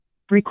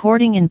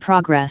Recording in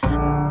progress. I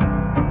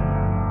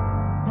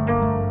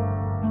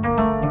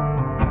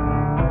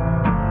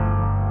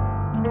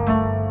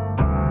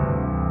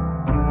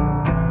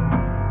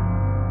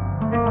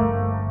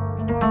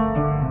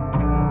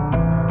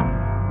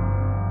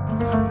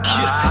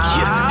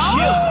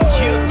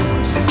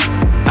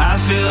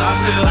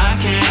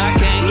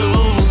can't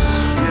lose.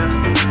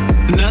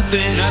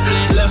 Nothing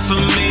left for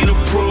me to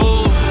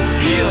prove.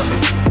 Yeah,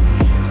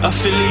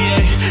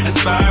 affiliate,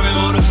 inspire and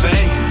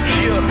motivate.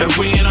 If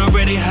we ain't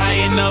already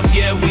high enough,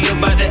 yeah, we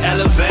about to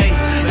elevate.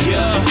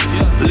 Yeah,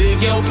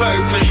 live your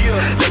purpose,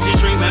 let your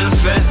dreams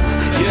manifest.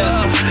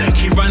 Yeah,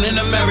 keep running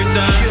the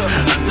marathon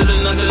until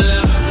another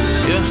level.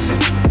 Yeah,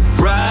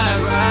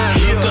 rise,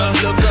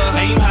 look up,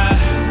 aim high.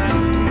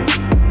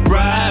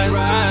 Rise,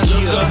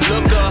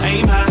 look up,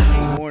 aim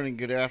high. Good morning,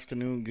 good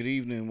afternoon, good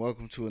evening.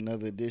 Welcome to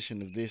another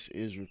edition of This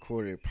Is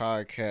Recorded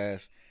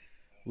podcast.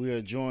 We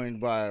are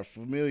joined by a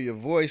familiar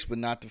voice, but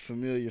not the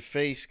familiar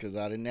face, because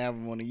I didn't have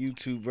him on the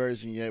YouTube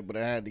version yet, but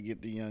I had to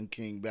get the young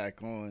king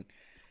back on.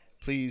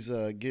 Please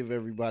give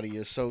everybody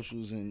your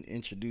socials and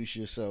introduce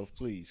yourself,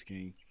 please,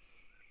 King.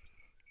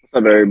 What's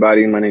up,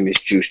 everybody? My name is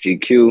Juice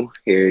GQ.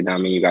 Here,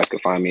 you guys can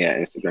find me at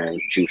Instagram,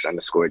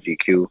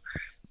 Juice_GQ.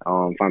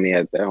 Find me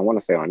at, I want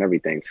to say on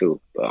everything too,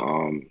 but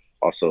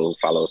also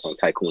follow us on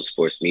Tycoon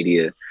Sports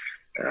Media.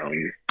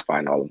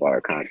 Find all of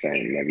our content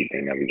and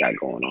everything that we got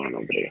going on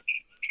over there.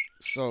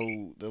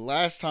 So the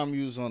last time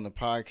you was on the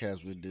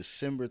podcast was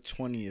December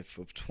 20th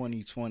of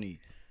 2020.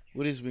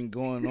 What has been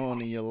going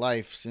on in your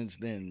life since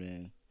then,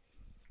 man?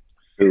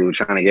 Dude,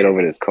 trying to get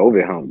over this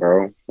COVID hump,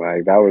 bro.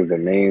 Like, that was the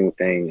main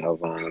thing of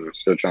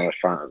still trying to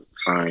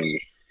find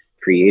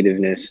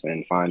creativeness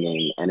and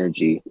finding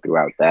energy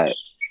throughout that.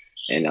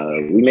 And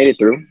we made it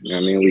through. You know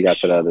what I mean? We got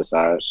to the other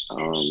side.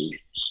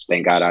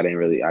 Thank God I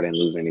didn't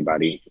lose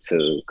anybody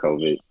to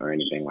COVID or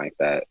anything like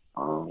that.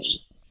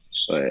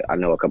 But I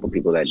know a couple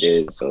people that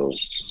did, so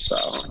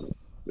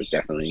it's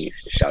definitely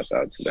shouts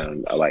out to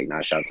them.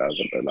 Not shouts out,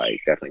 but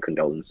definitely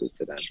condolences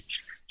to them.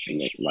 And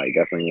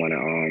definitely want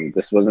to.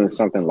 This wasn't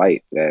something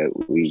light that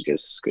we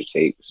just could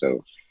take.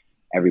 So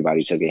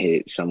everybody took a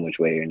hit some which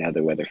way or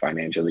another, whether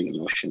financially,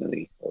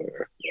 emotionally,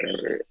 or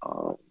whatever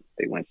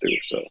they went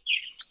through. So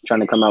trying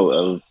to come out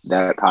of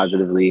that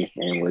positively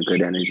and with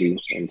good energy,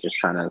 and just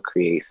trying to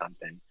create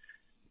something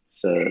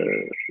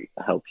to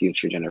help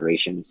future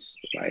generations.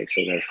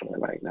 So therefore,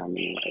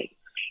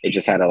 it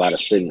just had a lot of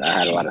sitting. I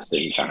had a lot of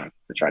sitting time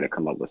to try to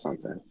come up with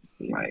something.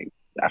 I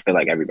feel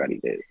like everybody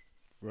did.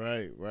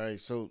 Right.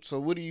 So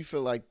what do you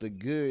feel like the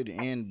good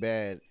and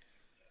bad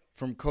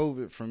from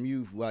COVID from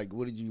you? What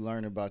did you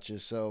learn about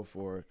yourself,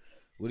 or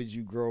what did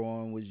you grow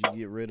on? What did you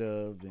get rid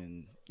of?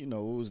 And,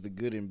 what was the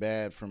good and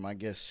bad from, I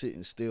guess,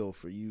 sitting still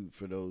for you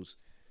for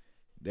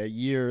that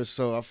year or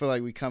so? I feel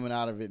like we're coming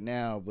out of it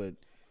now, but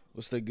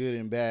what's the good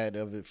and bad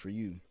of it for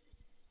you?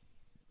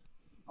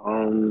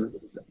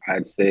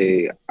 I'd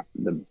say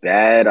the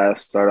bad I'll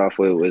start off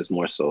with was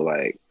more so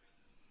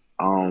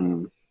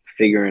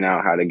figuring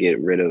out how to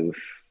get rid of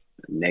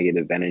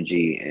negative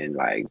energy and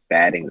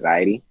bad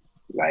anxiety.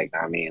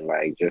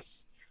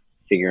 Just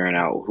figuring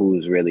out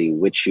who's really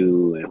with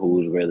you and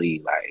who's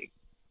really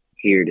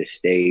here to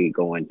stay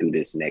going through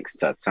this next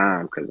tough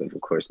time. Because of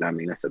course,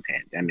 that's a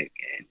pandemic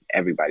and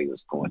everybody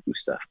was going through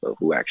stuff, but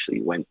who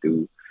actually went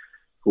through,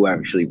 who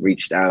actually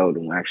reached out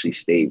and actually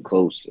stayed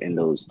close in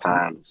those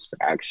times,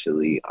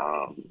 actually,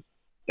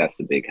 that's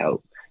a big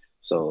help.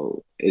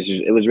 So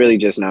it was really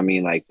just,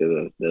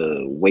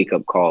 the wake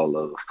up call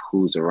of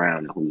who's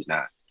around and who's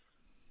not.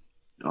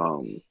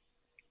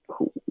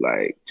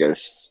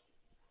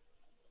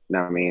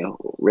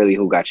 Really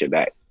who got your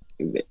back?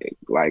 I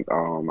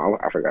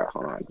forgot.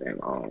 Hold on, damn.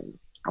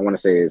 I want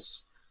to say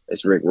it's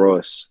Rick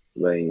Ross,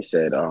 but he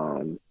said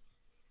Well,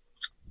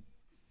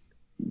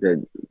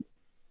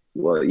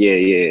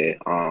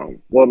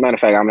 matter of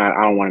fact, I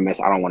don't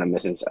want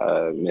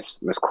to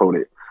misquote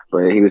it,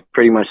 but he was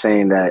pretty much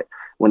saying that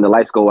when the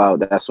lights go out,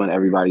 that's when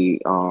everybody,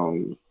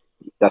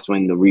 that's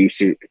when when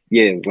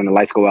the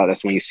lights go out,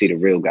 that's when you see the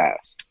real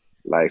guys.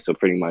 So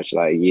pretty much So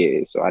I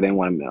didn't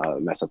want to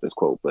mess up this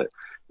quote, but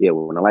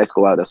when the lights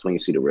go out, that's when you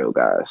see the real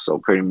guys. So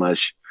pretty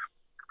much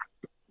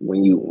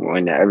when you're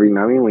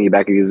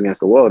back against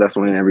the wall, that's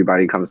when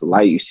everybody comes to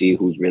light. You see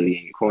who's really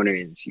in your corner,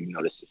 and you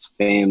notice it's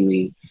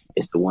family.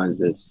 It's the ones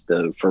that's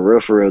for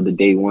real, the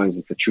day ones.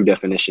 It's the true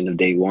definition of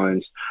day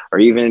ones. Or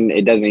even,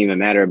 it doesn't even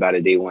matter about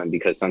a day one,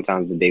 because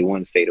sometimes the day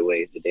ones fade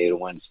away. The day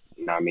ones,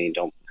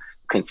 don't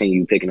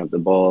continue picking up the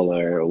ball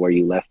or where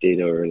you left it,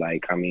 or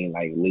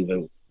leave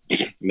it.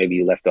 Maybe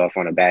you left off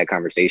on a bad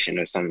conversation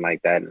or something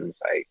like that, and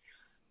it's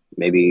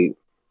maybe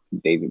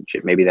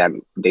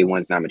that day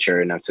one's not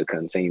mature enough to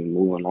continue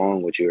moving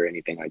on with you or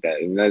anything like that.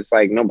 And that's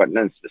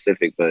nothing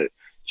specific, but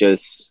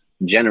just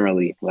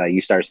generally,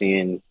 you start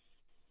seeing,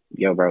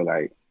 bro,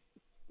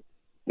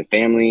 the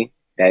family,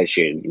 that's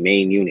your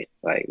main unit.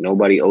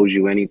 Nobody owes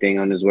you anything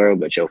on this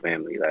world but your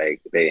family.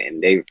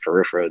 They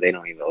for real, they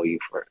don't even owe you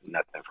for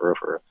nothing, for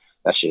real.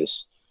 That's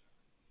just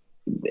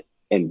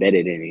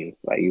embedded in you.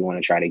 Like you want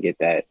to try to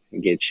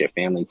get your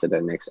family to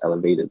the next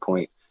elevated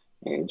point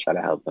and try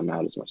to help them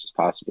out as much as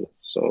possible.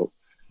 So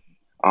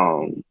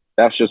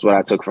that's just what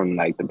I took from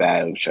like the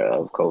bad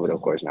of COVID,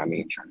 of course. I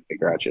mean, trying to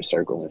figure out your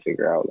circle and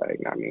figure out like,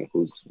 I mean,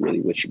 who's really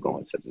with you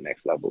going to the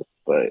next level.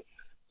 But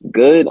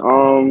good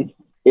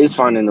is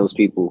finding those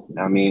people.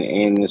 I mean,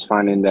 and is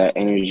finding that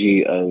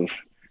energy of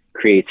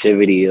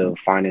creativity of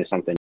finding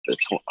something.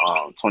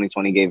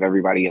 2020 gave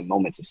everybody a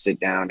moment to sit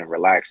down and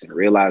relax and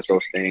realize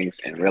those things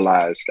and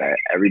realize that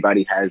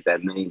everybody has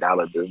that $1 million,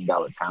 $1 billion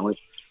talent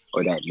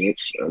or that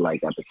niche or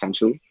like that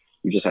potential.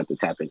 You just have to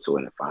tap into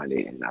it and find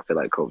it. And I feel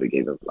like COVID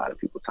gave a lot of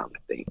people time to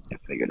think and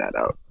figure that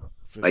out.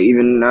 For like, sure.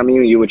 Even, I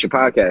mean, you with your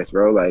podcast,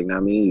 bro, like, I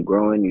mean, you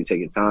growing, you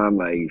taking time,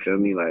 like, you feel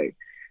me? Like,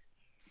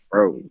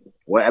 bro,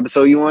 what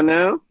episode you on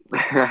now?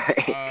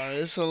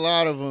 It's a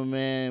lot of them,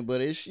 man,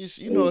 but it's just,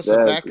 you know,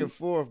 exactly. It's a back and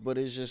forth, but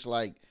it's just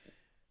like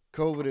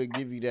COVID will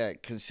give you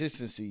that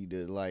consistency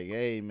to like,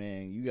 hey,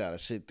 man, you got to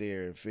sit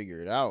there and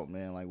figure it out,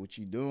 man. Like, what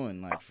you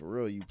doing? Like, for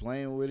real, you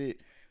playing with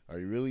it? Are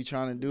you really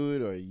trying to do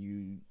it? Or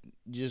you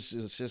just,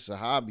 it's just a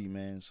hobby,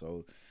 man.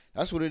 So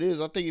that's what it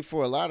is. I think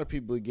for a lot of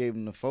people, it gave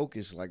them the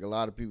focus. Like, a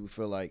lot of people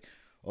feel like,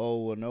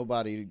 oh, well,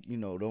 nobody, you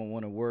know, don't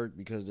want to work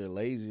because they're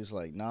lazy. It's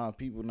like, nah,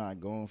 people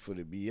not going for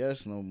the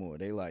BS no more.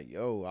 They like,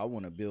 yo, I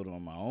want to build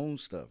on my own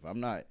stuff.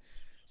 I'm not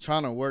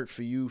trying to work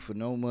for you for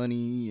no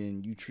money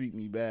and you treat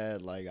me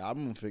bad. Like,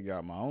 I'm going to figure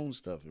out my own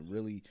stuff and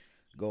really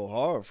go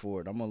hard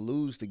for it. I'm going to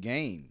lose the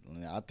game.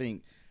 I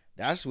think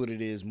that's what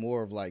it is,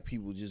 more of like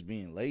people just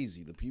being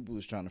lazy. The people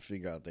is trying to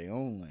figure out their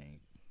own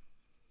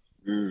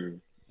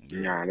lane.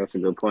 Yeah, that's a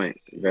good point.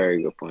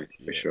 Very good point,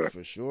 for sure.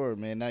 For sure,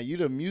 man. Now, you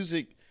the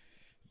music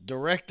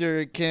director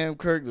at Cam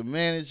Kirk, the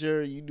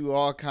manager. You do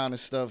all kind of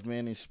stuff,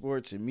 man, in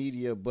sports and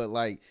media. But,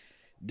 like,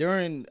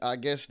 during, I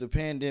guess, the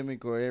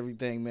pandemic or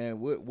everything,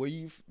 man,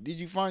 did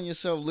you find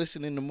yourself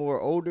listening to more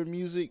older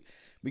music?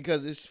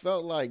 Because it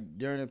felt like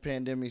during the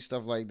pandemic,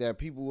 stuff like that,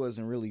 people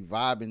wasn't really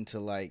vibing to,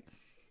 like,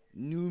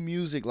 new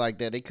music like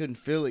that. They couldn't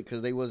feel it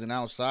because they wasn't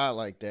outside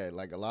like that.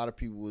 Like, a lot of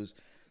people was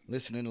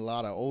listening to a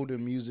lot of older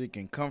music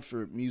and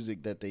comfort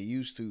music that they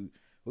used to.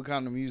 What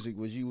kind of music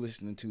was you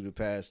listening to the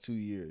past 2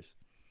 years?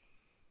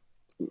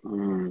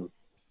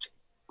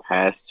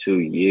 Past 2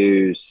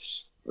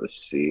 years, let's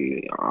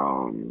see.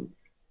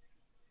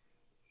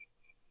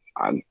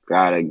 I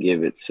gotta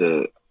give it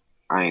to,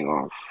 I ain't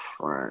gonna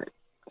front.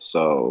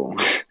 So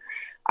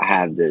I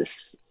have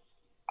this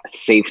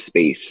safe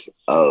space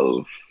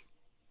of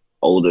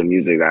older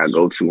music that I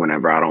go to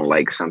whenever I don't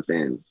like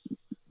something,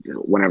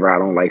 whenever I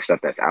don't like stuff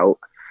that's out.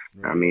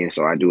 Right. I mean,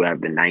 so I do have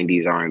the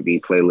 90s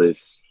R&B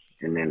playlist,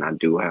 and then I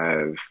do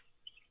have,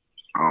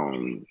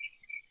 I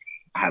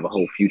have a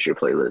whole Future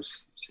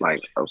playlist,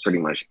 like of pretty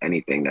much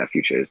anything that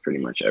Future has pretty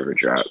much ever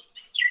dropped.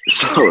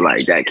 So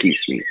like that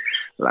keeps me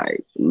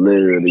like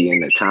literally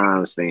in the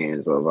time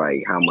spans of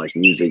like how much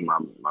music my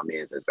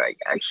man's has like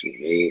actually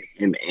made,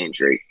 him and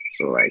Drake.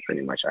 So like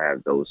pretty much I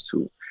have those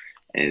two,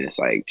 and it's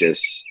like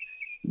just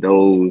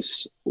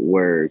those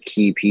were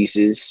key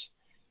pieces.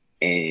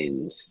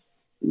 And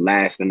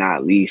last but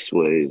not least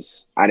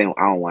was I don't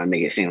want to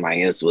make it seem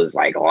like this was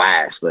like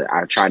last, but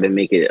I tried to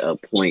make it a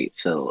point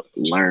to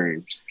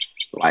learn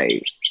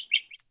like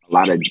a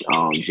lot of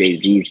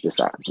Jay-Z's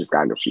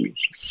discography,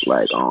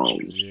 like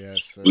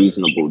yes,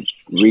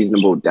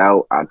 Reasonable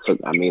Doubt. I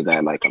made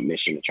that like a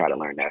mission to try to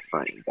learn that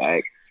front and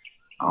back.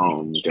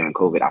 During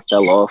COVID, I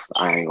fell off.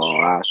 I ain't gonna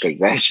lie, because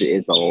that shit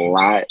is a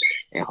lot,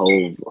 and Hov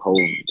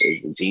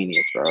is a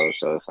genius, bro.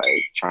 So it's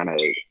like trying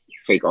to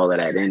take all of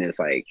that in. It's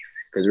like,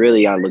 because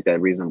really, I looked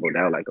at Reasonable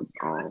Doubt like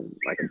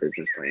a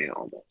business plan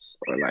almost,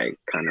 or like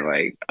kind of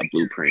like a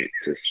blueprint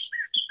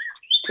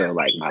to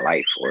like my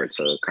life, or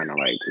to kind of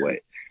like what,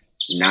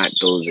 not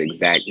those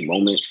exact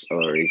moments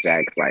or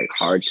exact like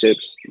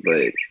hardships,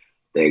 but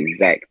the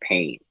exact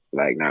pain.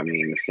 Like, I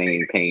mean, the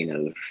same pain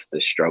of the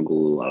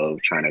struggle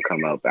of trying to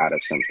come up out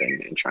of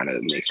something and trying to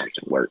make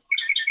something work.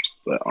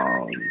 But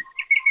right.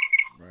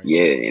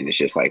 Yeah, and it's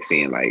just like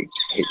seeing like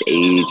his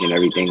age and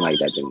everything like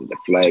that didn't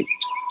deflect.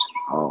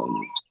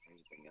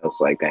 Anything else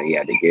like that he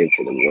had to give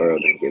to the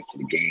world and give to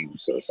the game.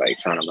 So it's like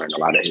trying to learn a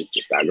lot of his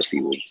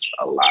discography was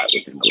a lot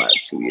within the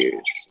last 2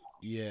 years.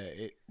 Yeah,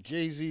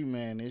 Jay-Z,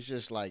 man, it's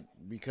just like,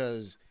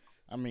 because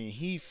I mean,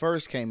 he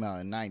first came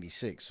out in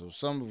 96, so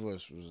some of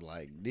us was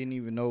like, didn't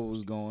even know what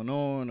was going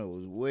on, or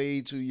was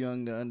way too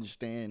young to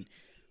understand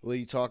what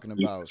he's talking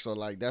about. So,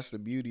 like, that's the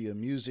beauty of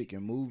music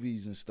and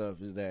movies and stuff,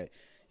 is that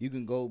you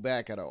can go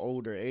back at an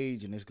older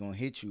age and it's going to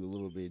hit you a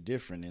little bit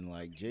different. And,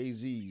 like,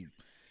 Jay-Z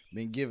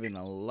been given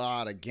a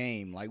lot of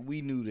game. Like,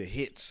 we knew the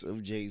hits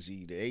of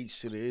Jay-Z, the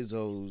H to the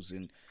Izzos,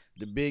 and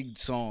the big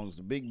songs,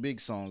 the big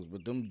songs.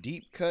 But them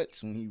deep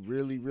cuts, when he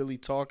really, really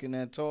talking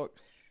that talk,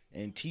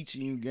 and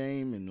teaching you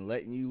game and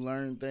letting you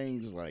learn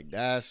things, like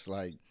that's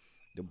like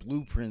the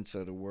blueprints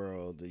of the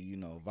world, the, you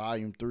know,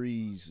 volume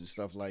 3s and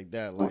stuff like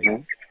that. Like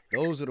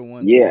those are the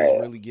ones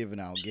that's really giving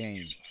out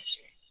game.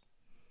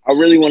 I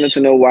really wanted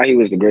to know why he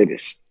was the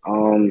greatest.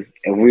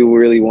 If we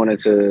really wanted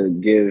to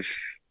give,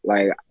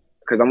 like,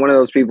 because I'm one of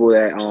those people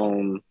that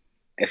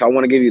if I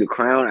want to give you the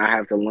crown, I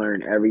have to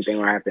learn everything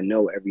or I have to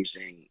know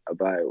everything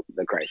about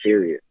the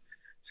criteria.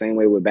 Same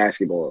way with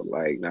basketball.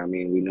 Like, I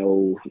mean, we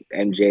know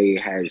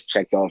MJ has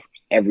checked off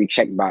every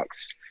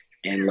checkbox,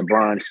 and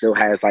LeBron still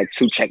has like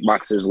two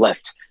checkboxes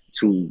left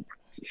to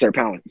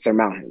surmount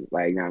him.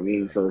 Like, I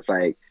mean, Yeah. so it's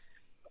like,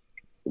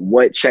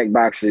 what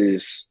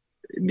checkboxes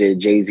did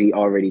Jay-Z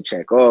already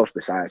check off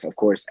besides, of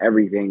course,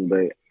 everything?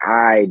 But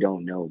I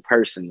don't know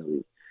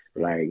personally.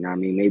 Right. Like, I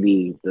mean,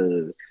 maybe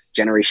the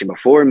generation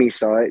before me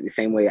saw it the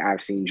same way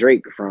I've seen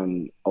Drake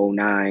from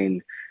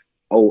 '09,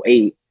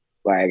 '08,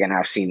 like, and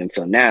I've seen him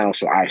till now.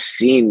 So I've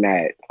seen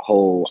that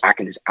whole, I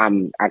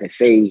can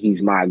say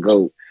he's my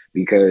GOAT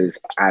because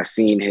I've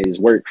seen his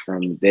work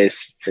from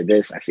this to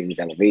this. I've seen his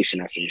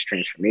elevation, I've seen his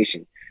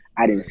transformation.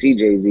 I didn't Right. see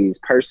Jay-Z's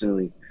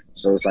personally.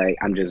 So it's like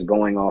I'm just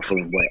going off of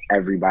what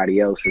everybody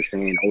else is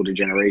saying, older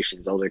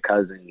generations, older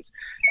cousins,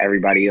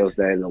 everybody else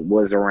that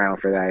was around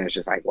for that. It's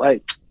just like,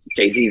 what?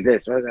 Jay-Z's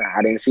this.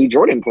 I didn't see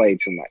Jordan play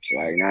too much.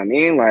 Like, you know what I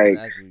mean? Like,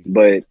 Exactly.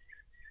 but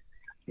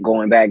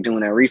going back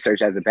doing that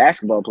research as a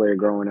basketball player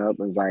growing up, it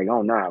was like,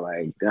 oh nah,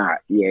 like nah,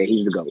 yeah,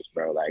 he's the GOAT,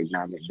 bro. Like,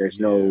 nah, I mean, there's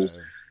no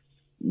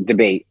Yeah.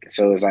 debate.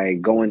 So it's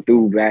like going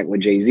through back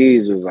with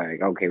Jay-Z's was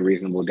like, okay,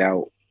 reasonable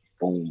doubt,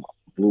 boom,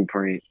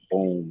 blueprint,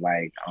 boom,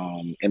 like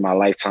in my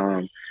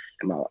lifetime,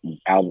 in my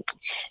album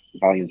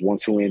volumes 1,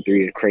 2, and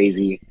 3 are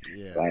crazy.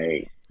 Yeah.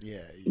 Like Yeah.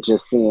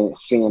 just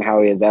seeing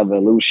how his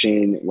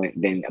evolution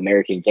went, then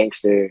American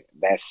Gangster,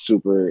 that's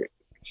super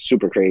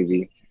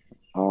crazy.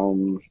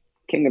 Um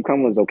Kingdom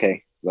Come was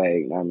okay.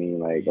 Like, I mean,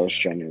 like I was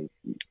Yeah. trying to,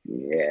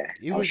 yeah,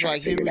 It I was was trying to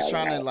like he figure was that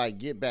one trying to out. like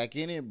get back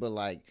in it, but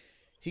like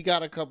he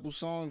got a couple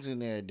songs in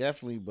there,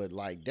 definitely. But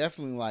like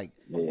definitely like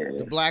Yeah.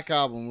 the Black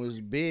Album was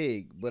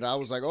big, but I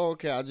was like, oh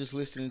okay, I just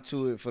listening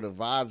to it for the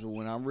vibes. But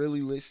when I'm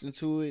really listening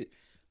to it,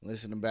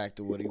 listening back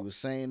to what he was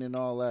saying and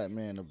all that,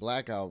 man, the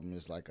Black Album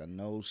is like a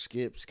no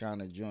skips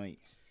kind of joint.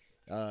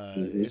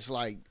 Hmm. It's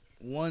like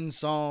one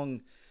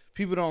song.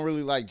 People don't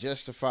really like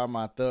Justify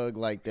My Thug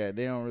like that.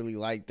 They don't really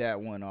like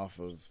that one off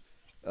of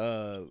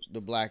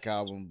the Black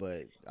Album,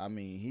 but I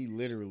mean, he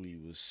literally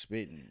was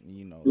spitting,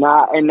 you know.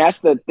 Nah, and that's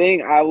the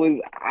thing.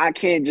 I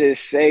can't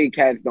just say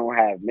cats don't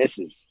have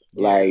misses.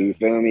 Like, Yeah, you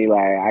feel me?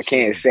 Like, for I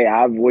can't sure, say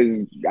I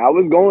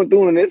was going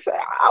through and this.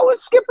 I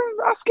was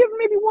skipping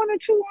maybe one or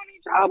two on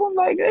each album.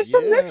 Like, there's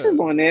some yeah, misses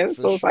on there. for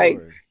So it's like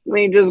sure, you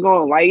ain't just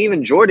going, like,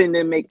 even Jordan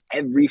didn't make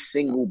every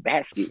single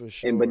basket. for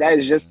And but sure, that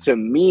is just man.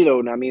 to me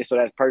though. I mean, so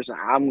that's person.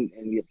 And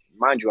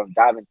mind you, I'm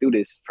diving through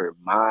this for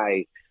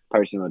my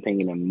personal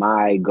opinion and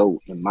my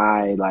goat and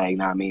my, like,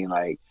 I mean,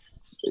 like,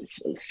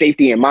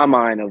 safety in my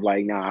mind of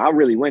like, nah, I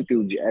really went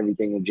through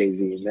everything with Jay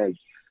Z, and like,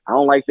 I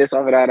don't like this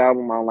off of that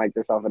album. I don't like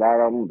this off of that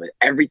album, but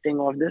everything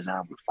off this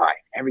album, fire.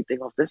 Everything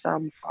off this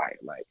album, fire.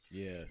 Like,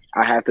 Yeah,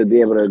 I have to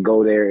be able to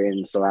go there,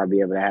 and so I'll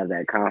be able to have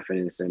that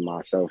confidence in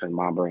myself and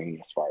my brain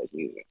as far as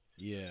music.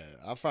 yeah.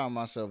 I found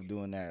myself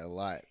doing that a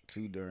lot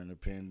too during the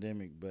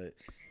pandemic, but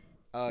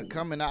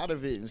coming out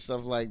of it and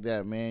stuff like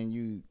that, man,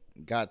 you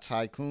got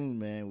Tycoon,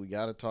 man. We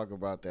got to talk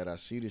about that. I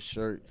see the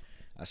shirt.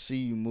 I see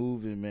you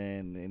moving,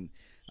 man. And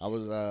I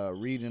was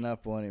reading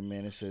up on it,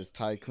 man. It says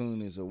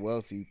Tycoon is a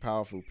wealthy,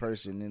 powerful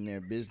person in their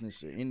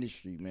business or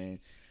industry, man.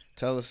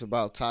 Tell us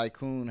about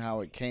Tycoon,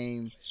 how it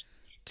came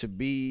to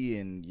be,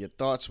 and your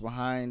thoughts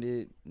behind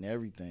it, and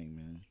everything,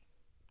 man.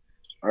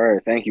 All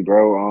right, thank you,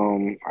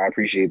 bro. I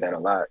appreciate that a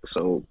lot.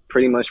 So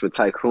pretty much with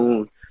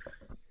Tycoon,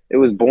 it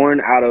was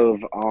born out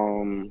of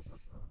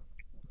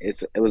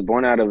it was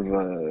born out of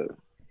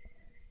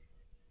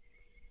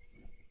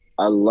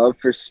a love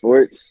for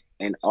sports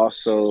and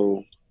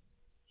also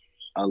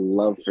a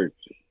love for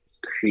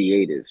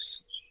creatives.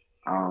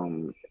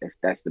 If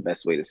that's the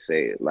best way to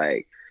say it.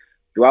 Like,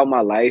 throughout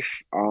my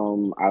life,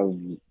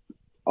 I've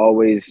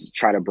always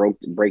tried to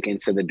break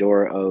into the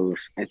door of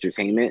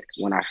entertainment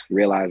when I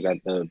realized that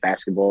the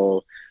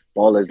basketball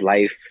ball is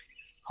life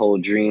whole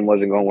dream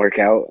wasn't gonna work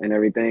out and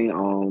everything.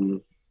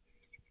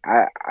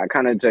 I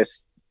kind of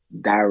just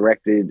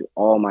directed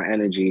all my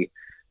energy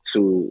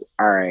to,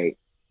 all right,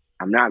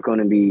 I'm not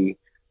gonna be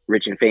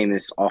rich and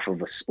famous off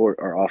of a sport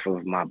or off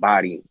of my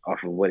body,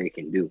 off of what it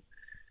can do.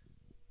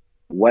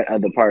 What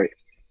other part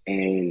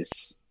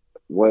is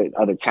what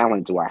other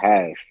talent do I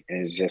have?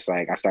 And it's just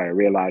like I started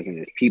realizing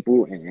it's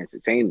people and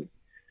entertainment.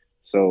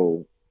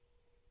 So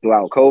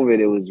throughout COVID,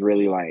 it was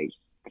really like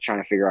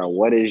trying to figure out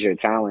what is your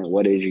talent,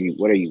 what are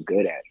you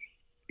good at?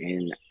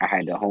 And I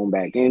had to hone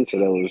back into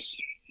those,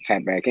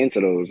 tap back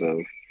into those of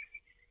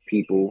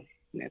people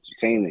and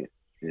entertainment.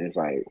 And it's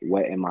like,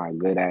 what am I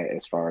good at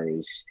as far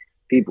as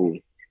people,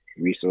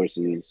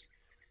 resources,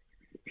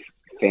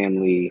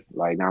 family,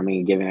 like, I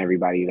mean, giving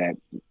everybody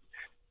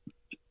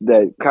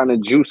that kind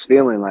of juice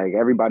feeling. Like,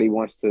 everybody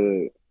wants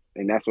to,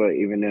 and that's what,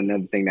 even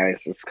another thing that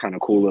is kind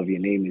of cool of your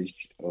name is,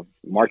 of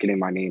marketing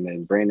my name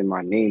and branding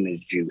my name is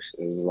juice.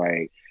 It was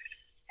like,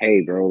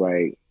 hey, bro,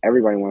 like,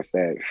 everybody wants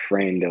that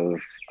friend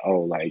of, oh,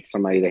 like,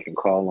 somebody they can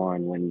call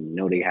on when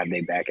know they have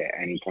their back at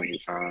any point in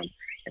time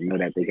and know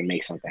that they can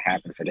make something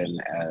happen for them.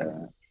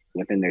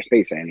 within their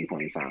space at any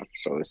point in time.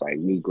 So it's like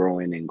me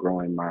growing and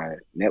growing my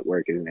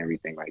network and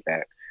everything like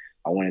that.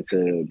 I wanted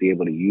to be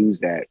able to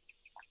use that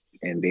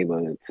and be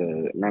able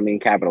to, I mean,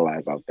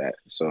 capitalize off that.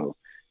 So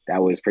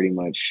that was pretty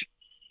much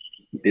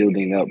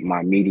building up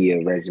my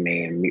media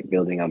resume and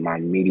building up my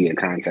media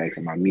contacts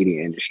and my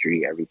media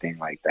industry, everything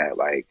like that.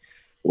 Like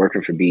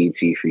working for BET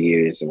for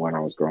years when I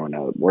was growing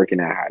up, working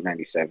at Hot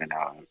 97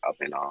 up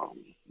in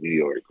New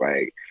York,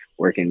 like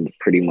working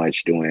pretty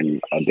much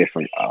doing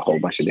a whole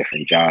bunch of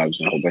different jobs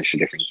and a whole bunch of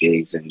different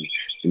gigs in the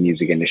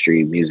music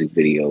industry, music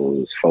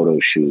videos, photo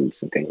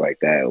shoots, and things like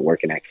that.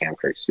 Working at Cam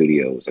Kirk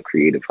Studios, a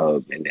creative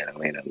hub in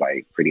Atlanta,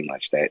 like pretty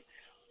much that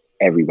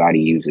everybody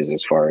uses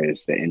as far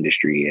as the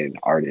industry and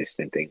artists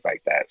and things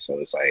like that. So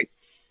it's like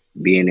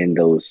being in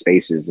those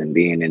spaces and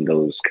being in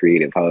those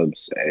creative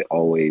hubs, it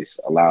always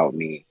allowed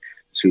me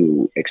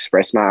to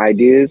express my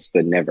ideas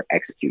but never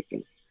execute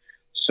them.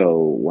 So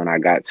when I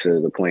got to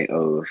the point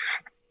of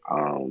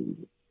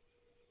um,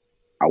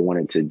 I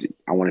wanted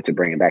to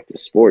bring it back to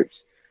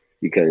sports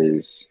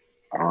because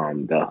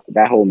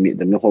the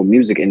whole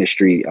music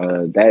industry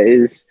that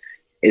is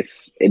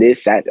it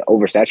is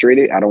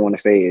oversaturated. I don't want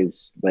to say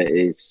it's, but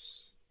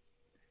it's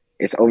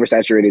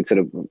oversaturated to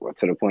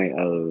the point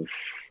of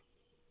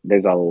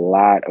there's a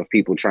lot of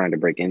people trying to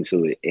break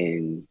into it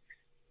and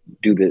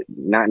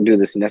not do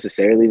this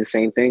necessarily the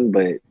same thing,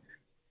 but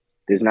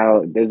there's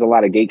a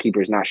lot of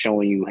gatekeepers not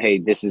showing you, hey,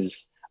 this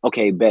is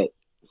okay, bet.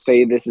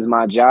 Say this is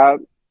my job.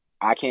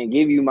 I can't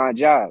give you my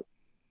job,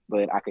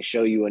 but I can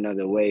show you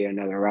another way,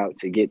 another route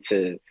to get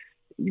to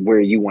where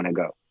you want to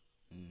go.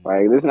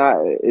 Like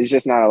it's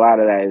just not a lot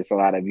of that. It's a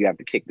lot of you have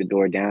to kick the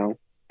door down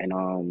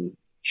and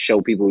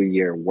show people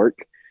your work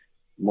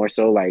more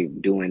so,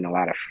 like doing a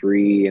lot of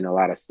free and a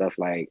lot of stuff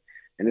like,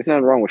 and there's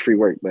nothing wrong with free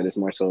work, but it's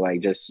more so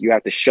like just you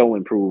have to show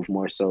and prove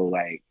more so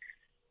like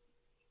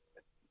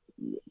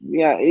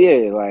yeah,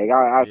 like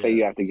I'll say Yeah.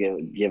 you have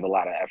to give a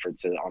lot of effort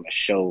to on the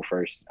show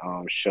first,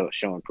 show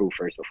and prove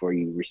first before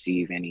you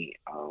receive any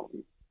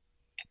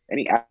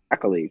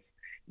accolades.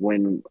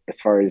 When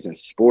as far as in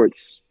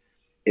sports,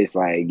 it's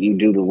like you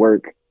do the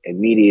work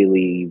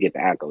immediately, you get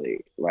the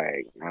accolade.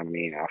 Like I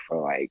mean, I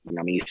feel like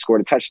you scored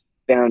a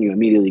touchdown, you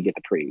immediately get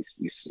the praise.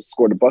 You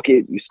scored a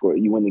bucket, you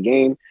win the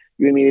game,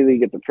 you immediately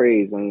get the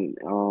praise.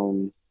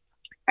 And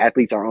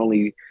athletes are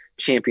only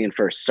champion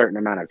for a certain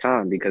amount of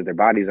time because their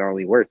bodies are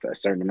only worth a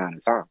certain amount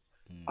of time.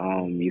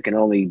 Mm-hmm. You can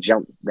only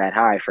jump that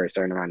high for a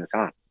certain amount of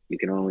time. You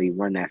can only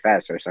run that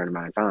fast for a certain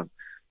amount of time.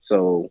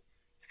 So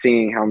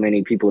seeing how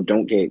many people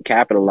don't get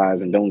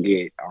capitalized and don't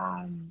get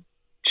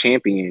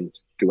championed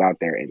throughout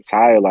their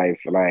entire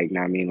life, like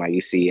I mean, like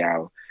you see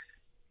how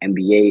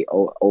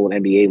old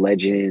NBA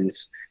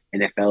legends,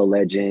 NFL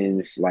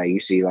legends, like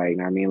you see, like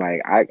I mean,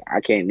 like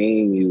I can't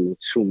name you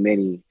too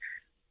many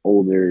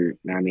older,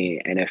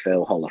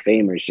 NFL Hall of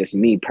Famers. Just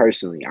me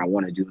personally, I'm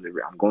going to do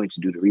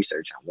the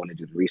research. I want to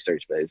do the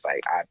research, but it's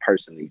like I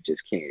personally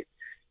just can't,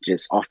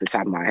 just off the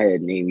top of my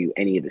head, name you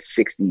any of the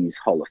 '60s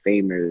Hall of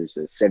Famers,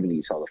 the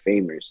 '70s Hall of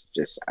Famers.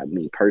 Just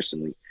me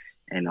personally,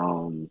 and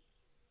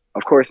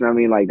of course,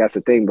 like that's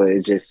the thing, but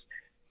it's just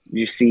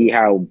you see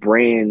how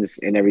brands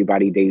and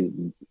everybody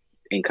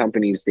and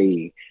companies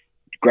they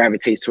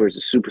gravitates towards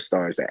the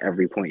superstars at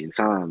every point in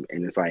time.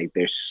 And it's like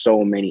there's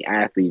so many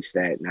athletes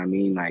that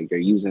like they're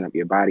using up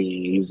your body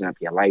and you're using up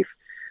your life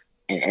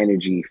and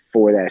energy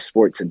for that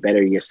sport to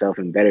better yourself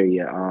and better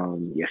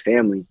your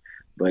family.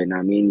 But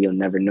you'll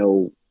never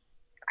know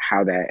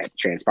how that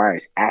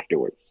transpires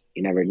afterwards.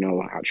 You never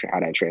know how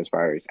that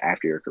transpires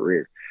after your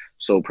career.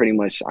 So pretty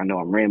much, I know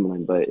I'm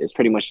rambling, but it's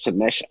pretty much to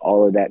mesh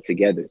all of that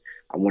together.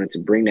 I wanted to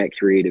bring that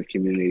creative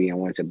community. I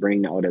wanted to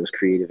bring all those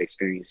creative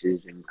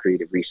experiences and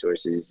creative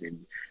resources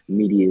and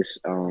media's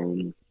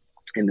in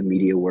the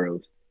media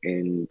world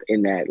and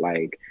in that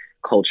like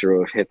culture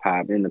of hip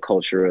hop, in the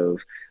culture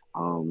of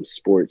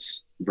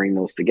sports, bring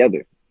those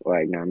together.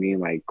 Like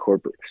like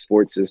corporate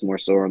sports is more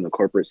so on the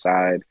corporate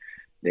side.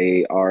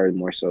 They are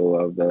more so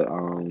of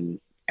the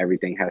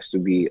everything has to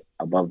be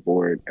above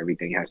board.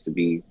 Everything has to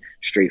be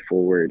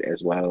straightforward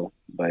as well.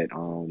 But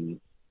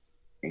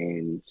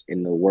and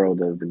in the world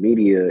of the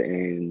media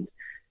and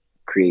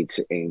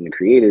the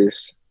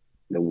creators,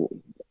 the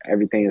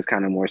everything is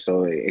kind of more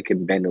so it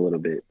can bend a little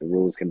bit. The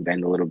rules can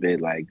bend a little bit.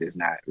 Like there's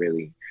not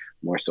really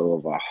more so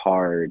of a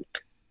hard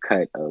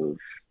cut of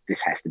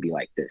this has to be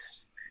like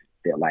this.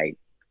 That like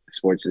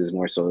sports is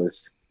more so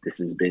this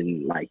has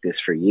been like this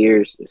for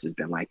years. This has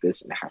been like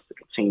this, and it has to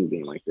continue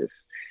being like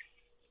this.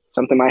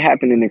 Something might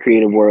happen in the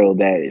creative world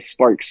that it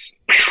sparks.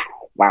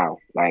 Wow,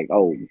 like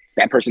oh,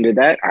 that person did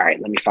that. All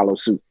right, let me follow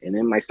suit, and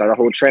then might start a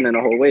whole trend and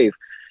a whole wave,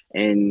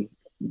 and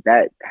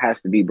that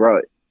has to be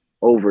brought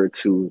over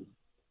to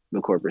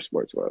the corporate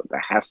sports world.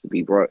 That has to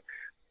be brought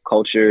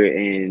culture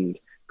and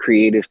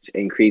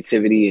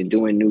creativity and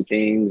doing new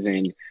things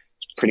and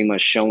pretty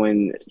much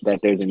showing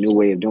that there's a new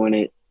way of doing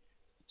it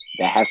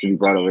that has to be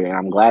brought over there.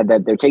 I'm glad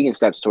that they're taking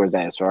steps towards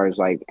that as far as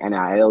like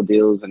NIL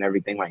deals and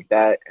everything like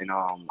that, and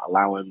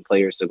allowing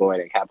players to go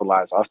ahead and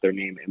capitalize off their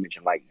name, image,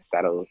 and likeness.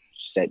 That'll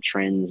set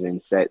trends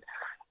and set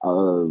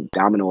a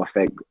domino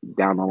effect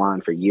down the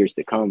line for years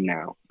to come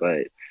now.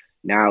 But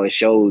now it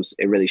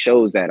really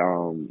shows that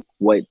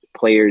what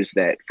players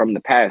that from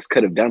the past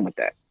could have done with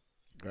that.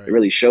 Right. It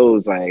really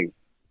shows like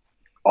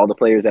all the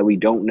players that we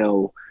don't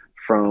know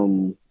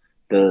from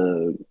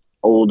the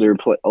older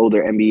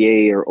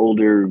NBA or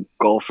older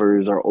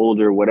golfers or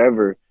older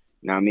whatever.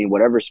 Now, I mean,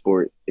 whatever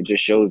sport, it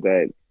just shows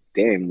that,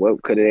 damn,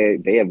 what could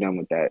they have done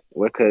with that?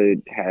 What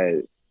could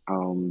have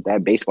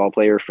that baseball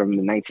player from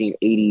the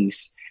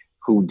 1980s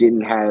who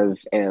didn't have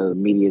a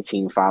media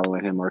team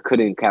following him or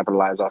couldn't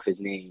capitalize off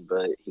his name,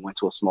 but he went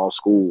to a small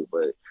school.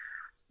 But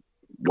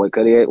what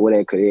could he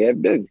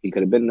have done? He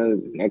could have been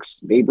the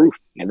next Babe Ruth.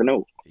 Never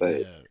know.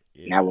 But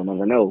now we'll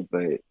never know.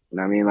 But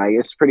I mean, like,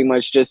 it's pretty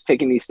much just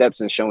taking these steps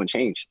and showing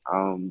change.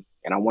 And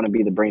I want to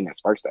be the brain that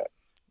sparks that.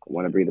 I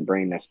want to be the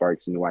brain that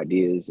sparks new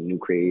ideas and new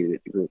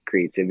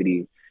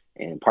creativity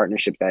and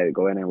partnerships that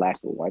go in and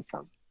last a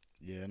lifetime.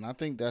 Yeah, and I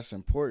think that's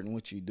important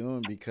what you're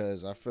doing,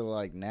 because I feel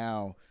like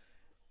now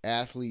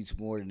athletes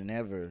more than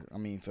ever, I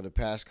mean, for the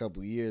past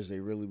couple of years, they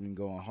really been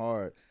going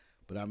hard.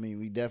 But, I mean,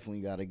 we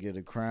definitely got to get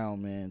a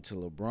crown, man, to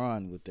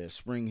LeBron with that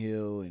Spring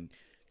Hill and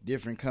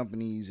different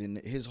companies and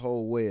his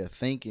whole way of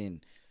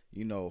thinking,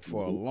 you know,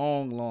 for a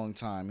long, long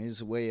time.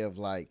 His way of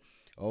like,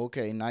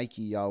 okay,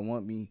 Nike, y'all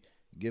want me,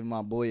 give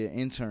my boy an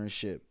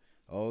internship.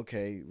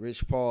 Okay,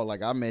 Rich Paul,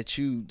 like I met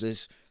you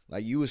just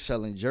like you was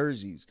selling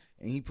jerseys,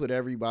 and he put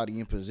everybody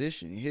in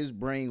position. His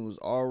brain was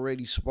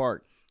already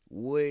sparked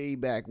way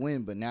back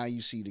when, but now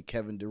you see the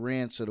Kevin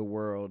Durant's of the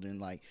world,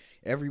 and like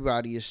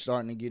everybody is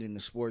starting to get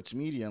into sports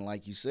media. And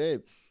like you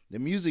said, the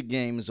music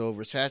game is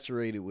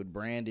oversaturated with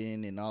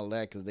branding and all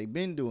that because they've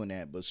been doing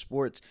that, but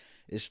sports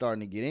is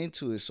starting to get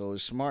into it. So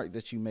it's smart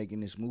that you're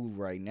making this move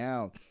right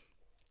now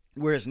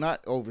where it's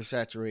not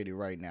oversaturated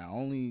right now.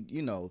 Only,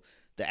 you know,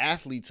 the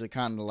athletes are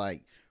kind of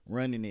like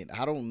running it.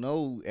 I don't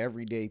know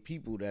everyday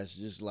people that's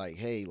just like,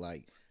 hey,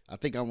 like, I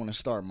think I want to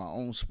start my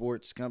own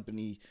sports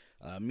company,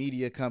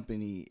 media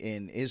company,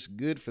 and it's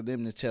good for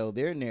them to tell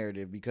their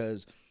narrative,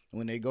 because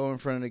when they go in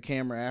front of the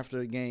camera after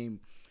a game,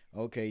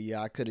 okay,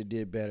 yeah, I could have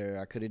did better.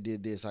 I could have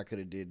did this. I could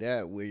have did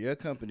that. Where your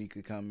company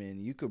could come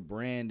in, you could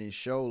brand and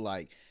show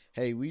like,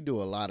 hey, we do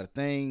a lot of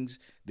things.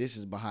 This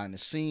is behind the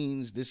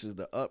scenes. This is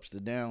the ups, the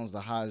downs,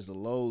 the highs, the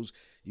lows.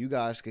 You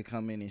guys could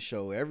come in and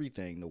show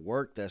everything, the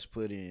work that's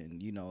put in,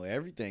 you know,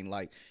 everything,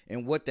 like,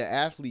 and what the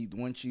athlete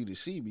wants you to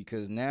see,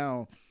 because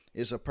now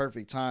it's a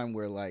perfect time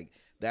where like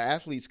the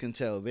athletes can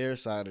tell their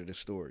side of the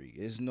story.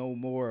 It's no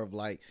more of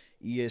like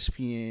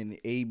ESPN,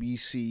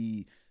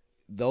 ABC.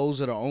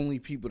 Those are the only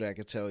people that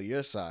can tell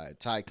your side.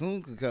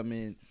 Tycoon could come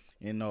in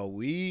and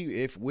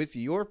if with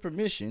your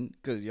permission,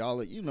 because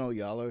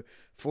y'all are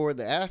for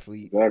the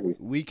athlete, Exactly.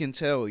 we can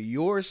tell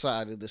your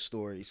side of the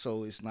story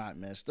so it's not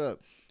messed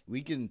up.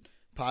 We can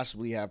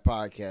possibly have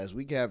podcasts.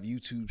 We can have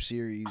YouTube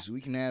series.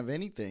 We can have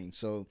anything.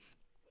 So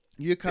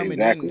you're coming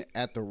in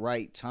at the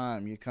right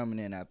time. You're coming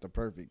in at the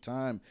perfect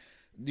time.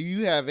 Do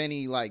you have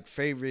any like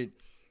favorite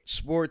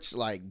sports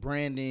like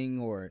branding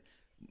or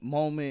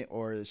moment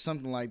or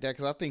something like that?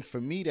 Because I think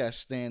for me that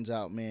stands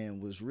out, man,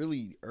 was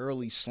really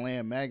early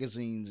Slam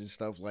magazines and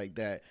stuff like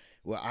that,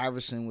 with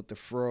Iverson with the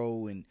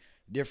fro and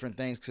different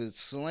things, because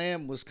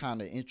Slam was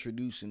kind of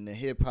introducing the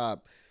hip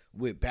hop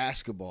with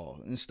basketball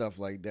and stuff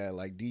like that.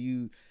 Like, do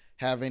you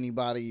have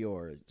anybody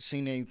or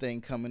seen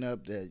anything coming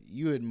up that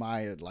you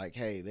admired, like,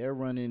 hey, they're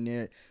running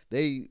there,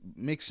 they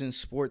mixing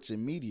sports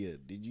and media?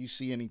 Did you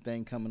see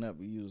anything coming up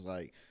where you was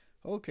like,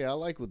 okay, I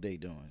like what they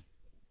doing?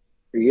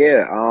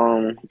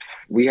 Yeah,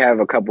 we have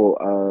a couple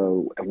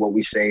of what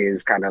we say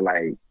is kind of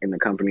like in the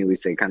company, we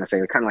say kind of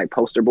like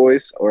poster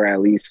boys, or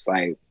at least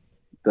like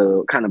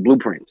the kind of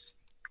blueprints,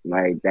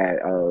 like that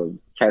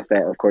cats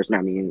that, of course,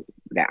 not me,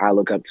 that I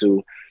look up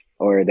to,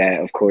 or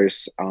that, of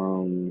course,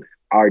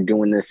 are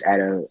doing this at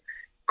a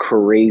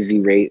crazy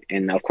rate.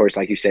 And of course,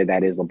 like you said,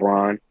 that is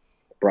LeBron.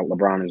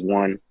 LeBron is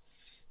one.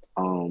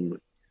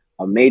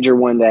 A major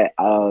one that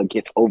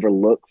gets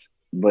overlooked,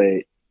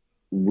 but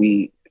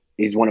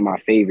is one of my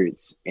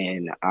favorites,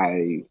 and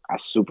I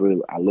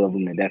love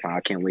him to death. I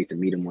can't wait to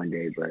meet him one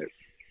day. But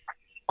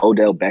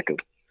Odell Beckham.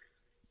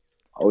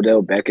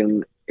 Odell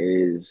Beckham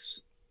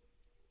is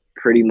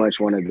pretty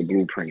much one of the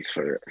blueprints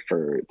for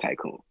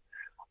Tycoon,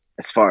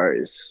 as far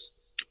as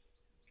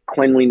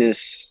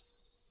cleanliness,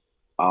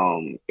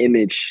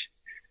 image,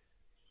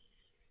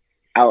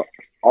 out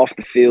off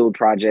the field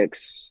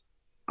projects,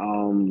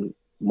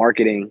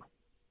 marketing.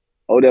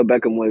 Odell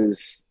Beckham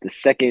was the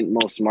second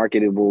most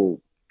marketable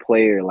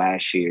player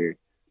last year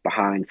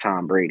behind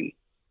Tom Brady.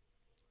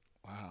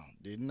 Wow,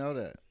 didn't know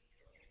that.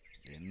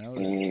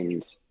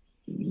 And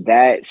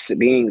that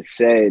being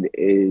said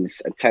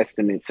is a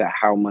testament to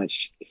how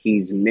much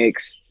he's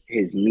mixed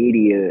his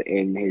media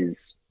and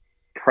his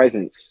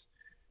presence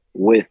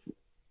with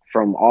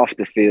from off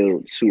the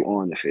field to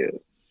on the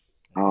field.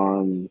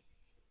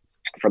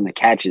 From the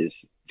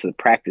catches to the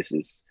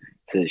practices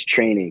to his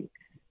training.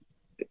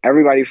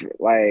 Everybody's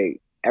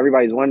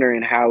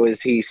wondering, how is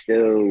he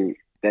still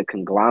that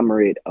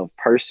conglomerate of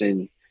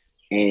person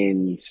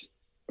and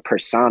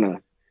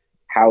persona?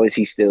 how is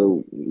he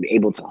still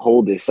able to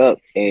hold this up?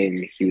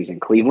 And he was in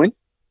Cleveland,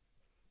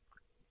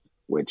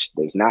 which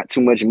there's not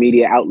too much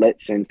media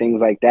outlets and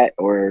things like that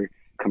or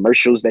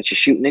commercials that you're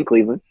shooting in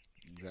Cleveland.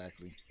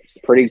 Exactly. It's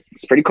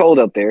pretty cold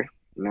up there.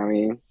 You know what I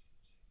mean?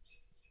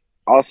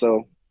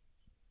 Also,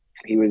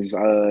 he was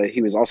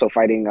also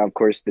fighting, of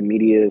course, the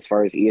media as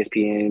far as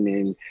ESPN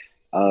and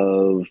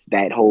of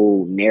that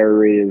whole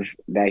narrative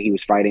that he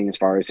was fighting as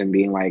far as him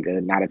being like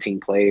not a team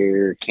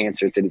player,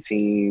 cancer to the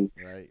team,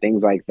 Right.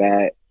 things like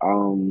that.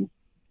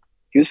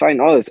 He was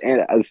fighting all this,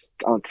 and as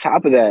on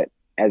top of that,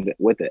 as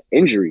with an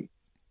injury,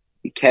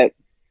 he kept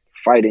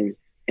fighting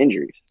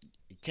injuries.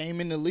 He came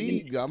in the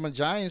league. I'm a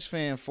Giants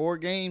fan. 4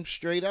 games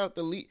straight out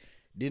the league.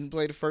 Didn't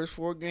play the first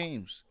 4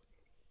 games.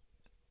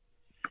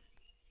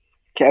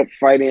 Kept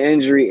fighting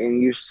injury,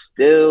 and you're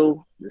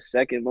still the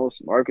second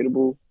most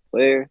marketable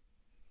player.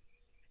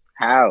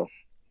 How?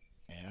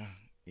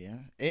 Yeah.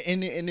 In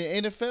the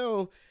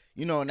NFL,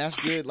 you know, and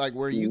that's good. Like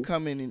where you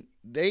come in, and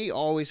they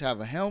always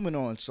have a helmet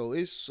on, so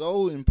it's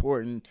so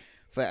important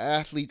for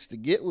athletes to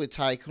get with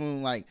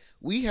Tycoon. Like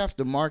we have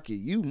to market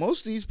you.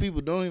 Most of these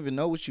people don't even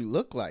know what you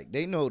look like.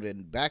 They know the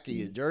back of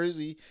your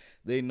jersey,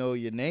 they know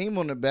your name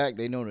on the back,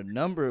 they know the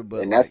number.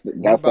 But And like,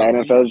 that's the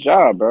NFL's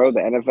job, bro. The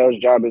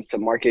NFL's job is to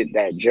market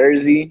that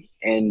jersey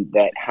and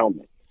that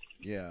helmet.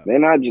 Yeah. Their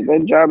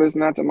job is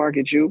not to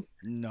market you.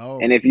 No.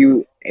 And if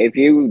you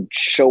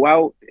show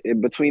out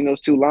in between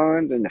those two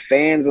lines and the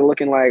fans are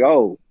looking like,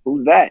 oh,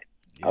 who's that?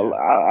 Yeah.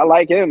 I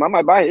like him. I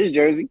might buy his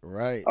jersey.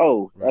 Right.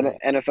 Oh, right.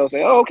 NFL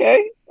say, oh,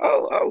 okay.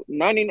 Oh,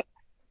 99.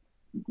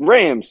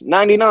 Rams,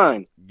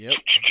 99. Yep.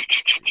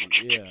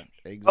 Yeah,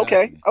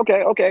 exactly.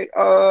 Okay.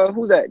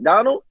 Who's that?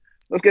 Donald?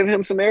 Let's give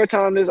him some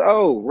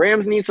airtime.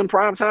 Rams need some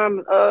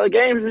primetime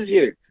games this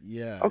year.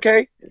 Yeah.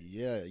 Okay.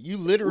 Yeah. You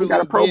literally we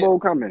got a Pro Bowl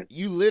coming.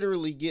 You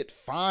literally get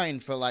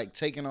fined for like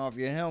taking off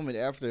your helmet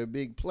after a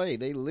big play.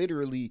 They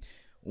literally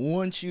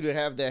want you to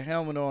have that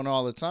helmet on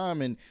all the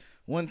time. And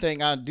one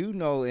thing I do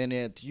know, and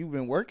that you've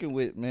been working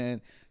with,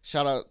 man,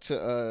 shout out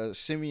to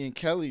Simeon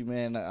Kelly,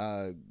 man.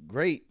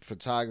 Great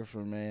photographer,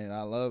 man.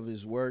 I love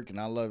his work and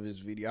I love his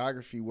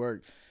videography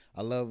work.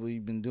 I love what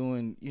he's been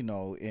doing, you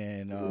know,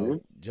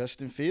 and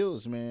Justin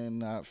Fields,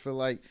 man. I feel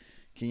like,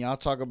 can y'all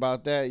talk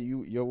about that?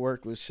 Your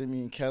work with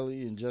Simeon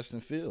Kelly and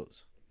Justin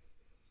Fields.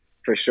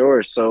 For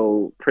sure.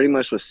 So pretty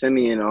much with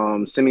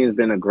Simeon, Simeon's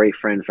been a great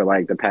friend for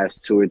like the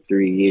past 2 or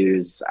 3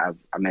 years.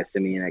 I met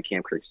Simeon at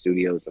Camp Kirk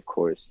Studios, of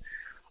course.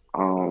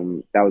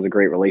 That was a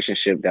great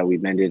relationship that we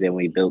mended and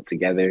we built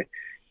together.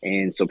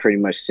 And so pretty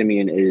much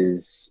Simeon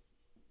is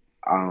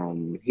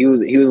he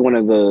was one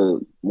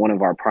of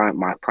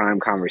my prime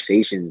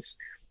conversations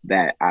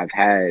that I've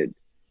had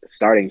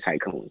starting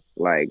Tycoon,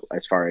 like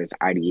as far as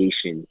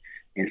ideation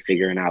and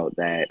figuring out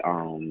that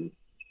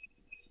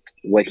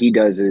what he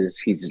does is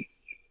he's,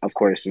 of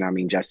course, and I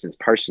mean Justin's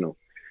personal.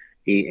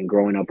 And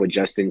growing up with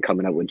Justin,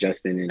 coming up with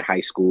Justin in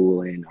high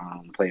school and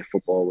playing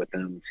football with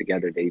them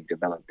together, they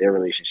developed their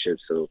relationship.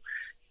 So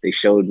they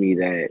showed me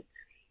that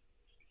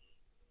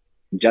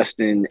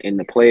Justin and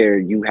the player,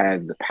 you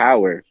have the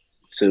power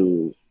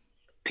to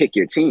pick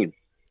your team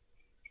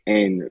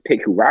and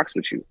pick who rocks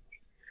with you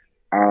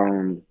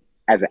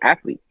as an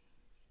athlete,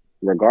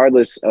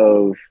 regardless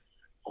of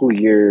who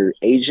your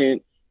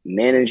agent,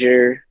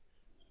 manager,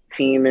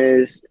 team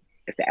is.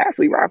 If the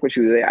athlete rock with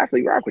you, the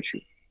athlete rock with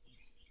you.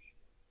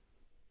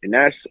 And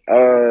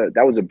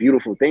that was a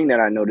beautiful thing that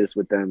I noticed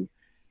with them.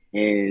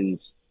 And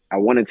I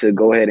wanted to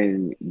go ahead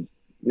and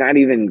not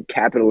even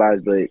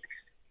capitalize, but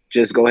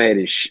just go ahead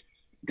and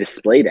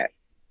display that.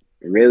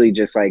 Really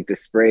just like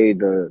display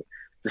the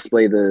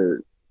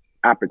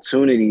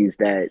opportunities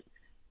that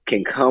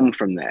can come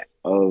from that,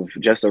 of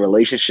just a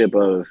relationship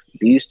of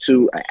these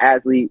two, an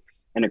athlete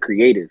and a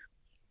creative,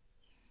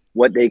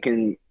 what they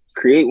can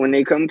create when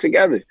they come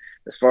together.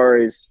 As far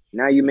as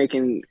now you're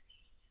making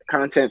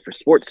content for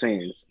sports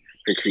fans,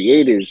 for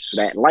creatives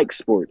that like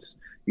sports,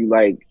 you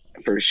like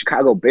for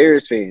Chicago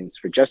Bears fans,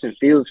 for Justin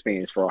Fields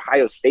fans, for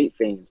Ohio State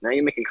fans. Now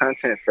you're making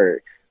content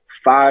for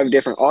 5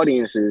 different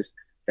audiences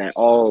that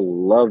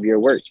all love your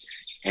work.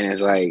 And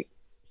it's like,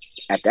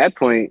 at that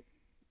point,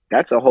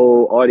 that's a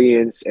whole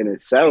audience in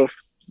itself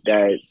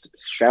that's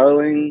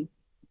selling,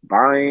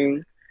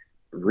 buying,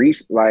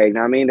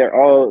 they're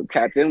all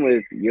tapped in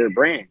with your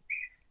brand,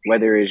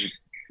 whether it's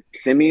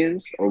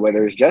Simeon's or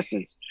whether it's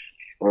Justin's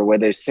or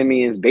whether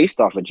Simeon's based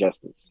off of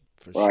Justin's.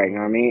 Sure.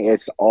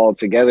 It's all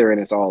together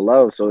and it's all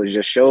love. So it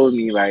just showed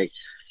me like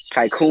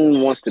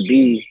Tycoon wants to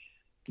be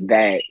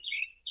that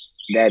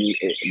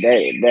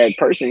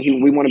person.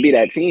 We want to be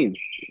that team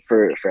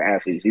for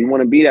athletes. We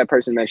want to be that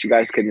person that you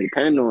guys can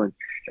depend on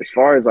as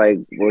far as like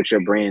what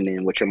your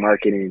branding, what your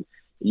marketing.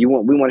 We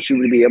want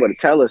you to be able to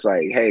tell us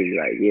like, hey,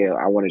 like, yeah,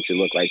 I want it to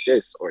look like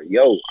this, or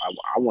yo,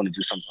 I want to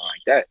do something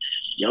like that.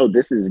 Yo,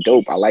 this is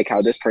dope. I like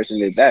how this person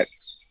did that.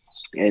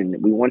 And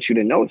we want you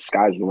to know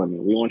sky's the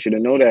limit. We want you to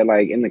know that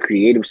like in the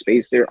creative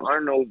space, there are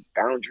no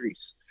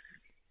boundaries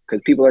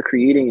because people are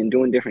creating and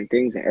doing different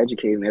things and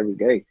educating every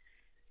day.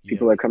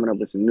 People are coming up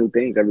with some new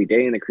things every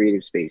day in the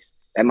creative space.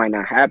 That might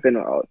not happen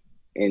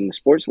in the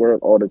sports world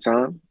all the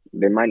time.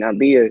 There might not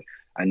be a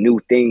new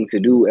thing to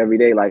do every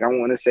day. Like I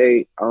want to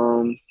say,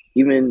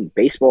 even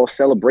baseball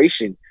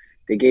celebration,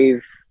 they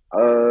gave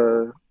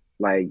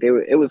like they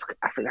were. It was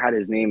I forgot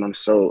his name. I'm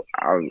so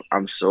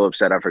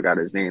upset I forgot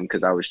his name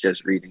because I was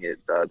just reading it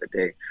the other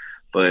day.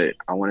 But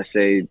I want to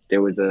say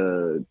there was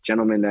a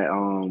gentleman that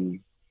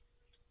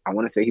I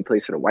want to say he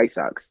plays for the White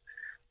Sox,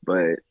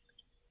 but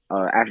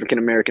African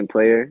American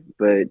player,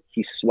 but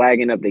he's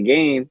swagging up the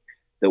game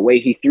the way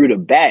he threw the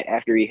bat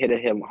after he hit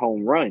a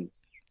home run.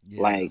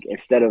 Yeah. Like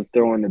instead of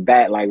throwing the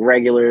bat like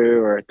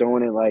regular or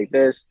throwing it like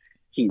this,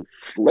 he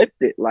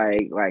flipped it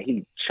like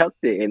he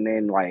chucked it and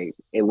then like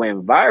it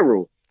went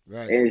viral.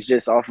 Right. And it's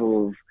just off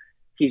of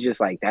he's just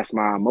like that's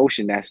my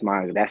emotion, that's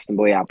the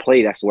way I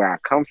play, that's where I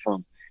come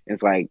from. And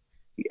it's like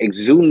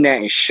exuding that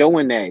and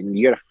showing that, and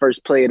you're the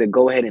first player to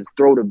go ahead and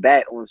throw the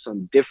bat on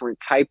some different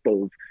type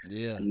of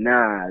Yeah.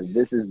 nah,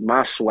 this is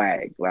my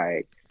swag.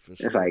 Like For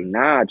it's sure. like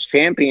nah,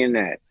 champion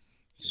that.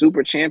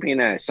 Super champion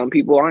that. Some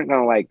people aren't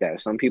gonna like that.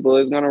 Some people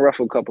is gonna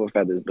ruffle a couple of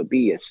feathers, but be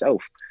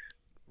yourself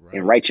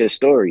and Right. write your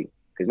story.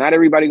 Because not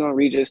everybody gonna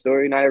read your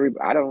story. Not every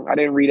I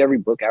didn't read every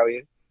book out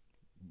here.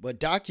 But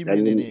That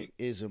documenting didn't it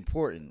is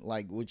important,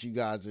 like what you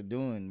guys are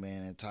doing,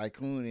 man, and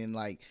Tycoon. And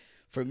like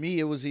for me,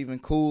 it was even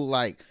cool.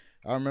 Like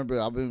I remember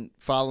I've been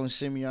following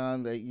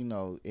Simeon, that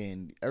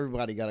and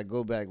everybody got to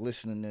go back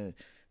listening to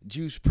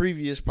Juice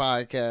previous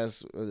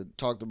podcast.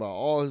 Talked about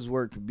all his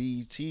work with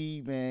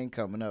BET, man,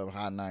 coming up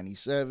Hot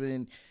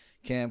 97,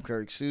 Cam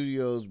Kirk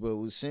Studios. But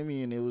with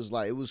Simeon, it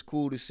was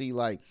cool to see,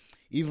 like,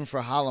 even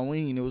for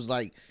Halloween, it was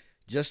like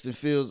Justin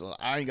Fields,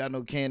 I ain't got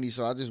no candy,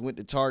 so I just went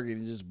to Target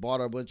and just bought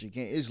a bunch of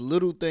candy. It's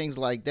little things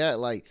like that.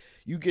 Like,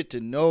 you get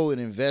to know and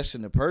invest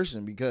in the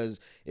person, because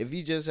if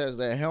he just has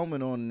that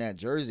helmet on and that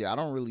jersey, I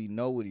don't really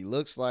know what he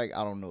looks like.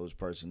 I don't know his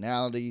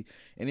personality.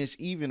 And it's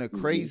even a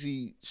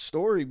crazy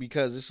story,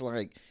 because it's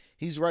like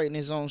he's writing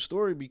his own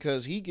story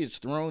because he gets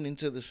thrown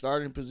into the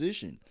starting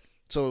position.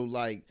 So,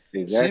 like,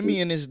 exactly.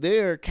 Simeon is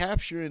there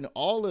capturing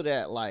all of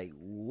that. Like,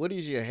 what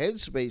is your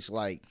headspace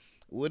like?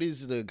 What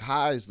is the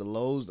highs, the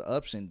lows, the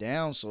ups and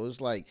downs? So it's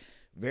like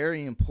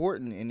very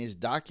important in his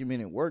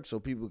documented work,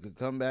 so people could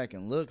come back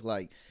and look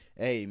like,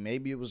 hey,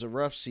 maybe it was a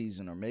rough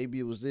season, or maybe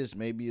it was this,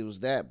 maybe it was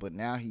that, but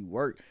now he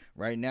worked.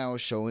 Right now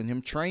it's showing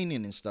him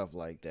training and stuff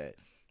like that.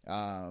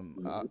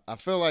 I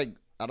feel like,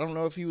 I don't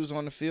know if he was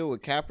on the field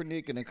with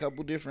Kaepernick and a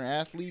couple different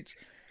athletes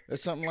or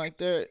something like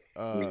that.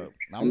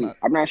 I'm not.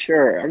 I'm not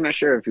sure. I'm not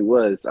sure if he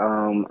was.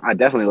 I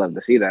definitely love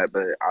to see that,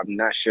 but I'm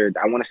not sure.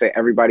 I want to say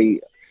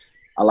everybody.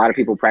 A lot of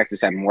people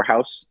practice at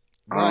Morehouse.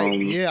 Right.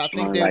 Yeah, I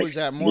think On they like was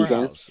at weekends.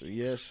 Morehouse.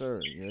 Yes,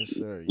 sir. Yes,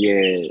 sir.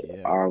 Yeah. Yeah.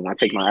 Yeah. I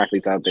take my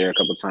athletes out there a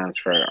couple times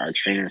for our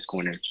trainers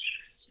corner,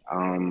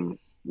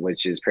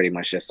 which is pretty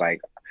much just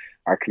like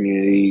our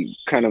community,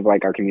 kind of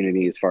like our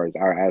community as far as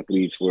our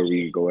athletes, where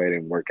we go ahead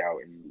and work out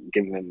and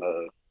give them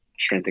a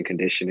strength and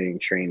conditioning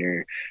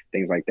trainer,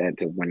 things like that,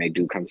 to when they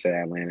do come to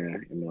Atlanta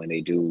and when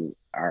they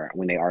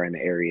are in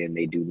the area and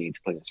they do need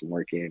to put in some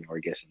work in or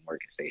get some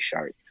work and stay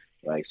sharp.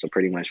 Like so,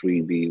 pretty much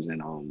we be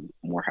using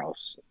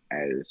Morehouse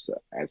as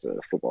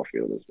a football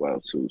field as well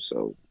too.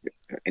 So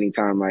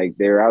anytime like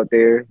they're out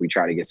there, we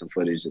try to get some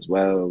footage as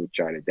well. We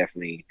try to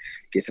definitely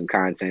get some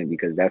content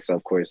because that's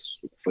of course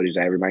footage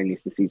that everybody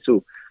needs to see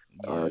too.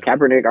 Yeah.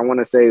 Kaepernick, I want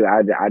to say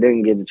I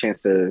didn't get the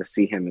chance to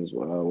see him as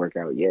well work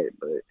out yet,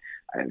 but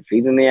if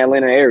he's in the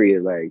Atlanta area,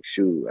 like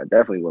shoot, I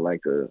definitely would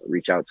like to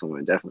reach out to him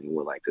and definitely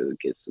would like to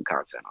get some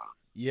content on.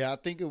 Yeah, I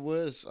think it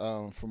was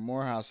from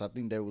Morehouse. I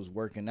think they was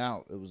working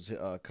out. It was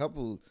a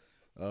couple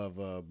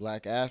of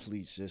black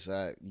athletes just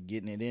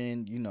getting it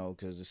in,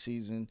 because the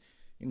season,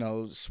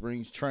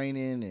 spring's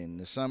training and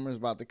the summer's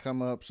about to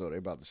come up, so they're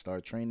about to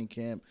start training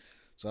camp.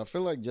 So I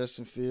feel like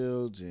Justin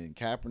Fields and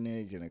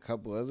Kaepernick and a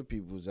couple other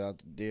people was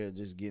out there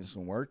just getting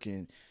some work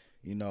in,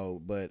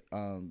 But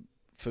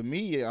for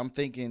me, I'm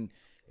thinking,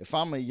 if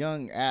I'm a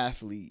young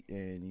athlete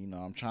and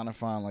I'm trying to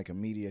find like a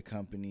media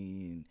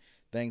company and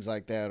things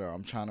like that, or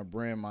I'm trying to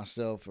brand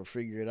myself or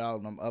figure it out,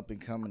 and I'm up and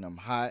coming, I'm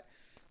hot,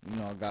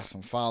 I got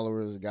some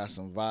followers, got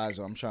some vibes,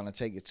 or I'm trying to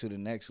take it to the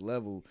next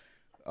level.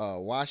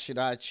 Why should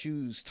I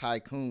choose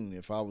Tycoon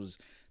if I was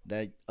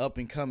that up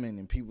and coming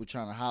and people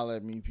trying to holler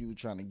at me, people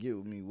trying to get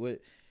with me? What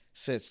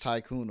sets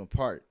Tycoon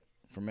apart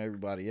from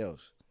everybody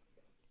else?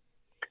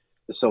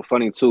 It's so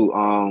funny too.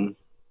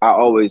 I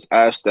always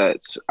ask that.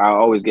 I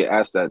always get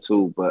asked that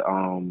too. But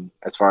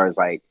as far as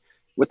like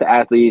with the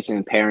athletes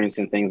and parents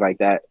and things like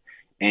that,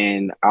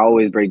 and I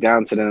always break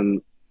down to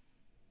them,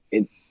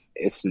 it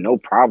it's no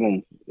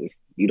problem.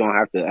 You don't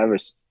have to ever.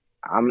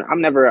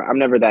 I'm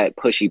never that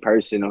pushy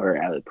person or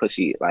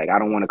pushy. Like I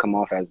don't want to come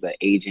off as the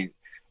agent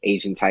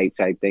type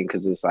thing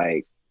because it's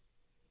like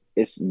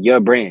it's your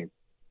brand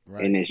and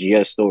Right. it's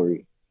your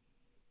story.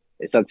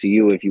 It's up to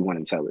you if you want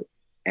to tell it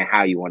and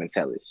how you want to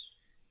tell it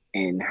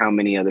and how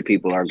many other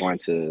people are going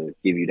to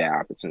give you that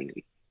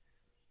opportunity.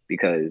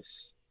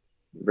 Because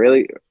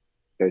really,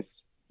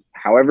 there's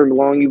however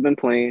long you've been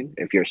playing,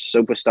 if you're a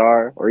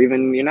superstar or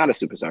even you're not a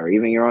superstar, or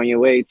even you're on your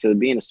way to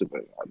being a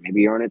superstar,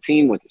 maybe you're on a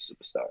team with a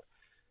superstar.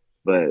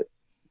 But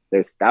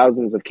There's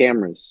thousands of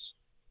cameras,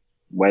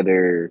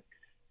 whether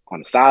on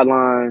the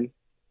sideline,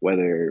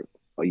 whether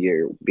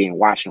you're being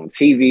watched on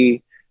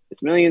TV.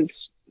 It's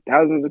millions,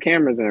 thousands of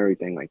cameras and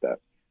everything like that.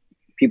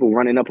 People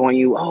running up on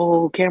you.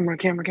 Oh, camera,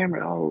 camera,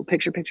 camera. Oh,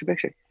 picture, picture,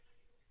 picture.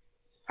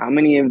 How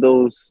many of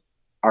those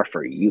are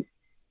for you?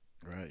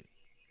 Right.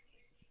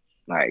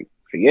 Like,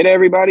 forget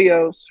everybody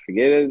else.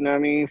 Forget it. You know what I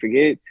mean?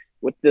 Forget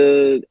what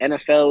the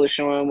NFL is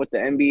showing, what the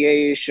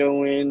NBA is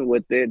showing,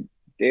 what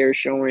they're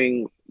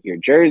showing your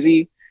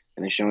jersey,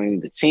 and they're showing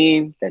the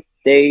team that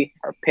they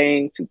are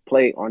paying to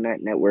play on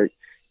that network.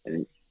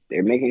 And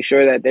they're making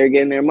sure that they're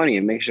getting their money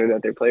and making sure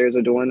that their players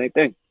are doing their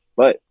thing.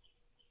 But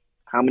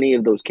how many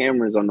of those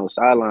cameras on those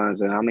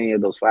sidelines and how many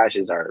of those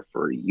flashes are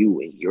for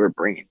you and your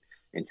brand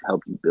and to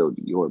help you build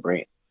your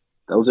brand?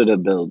 Those are to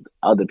build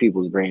other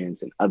people's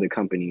brands and other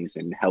companies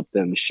and help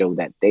them show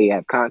that they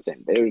have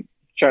content. They're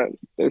trying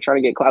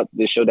to get clout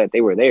to show that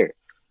they were there.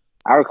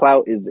 Our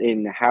clout is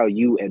in how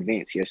you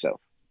advance yourself.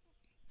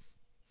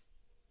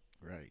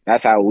 Right.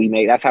 That's how we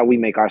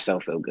make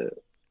ourselves feel good.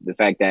 The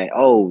fact that,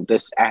 oh,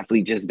 this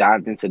athlete just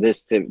dived into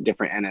this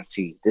different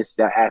NFT.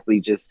 That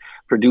athlete just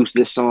produced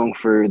this song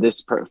for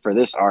this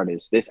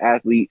artist. This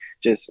athlete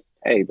just,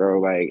 hey, bro,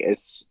 like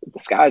it's the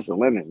sky's the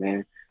limit,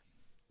 man.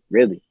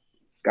 Really,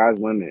 sky's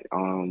the limit.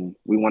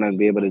 We want to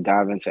be able to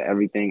dive into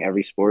everything,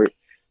 every sport.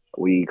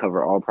 We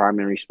cover all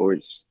primary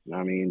sports. You know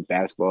what I mean?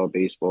 Basketball,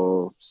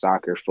 baseball,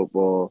 soccer,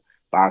 football,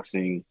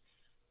 boxing.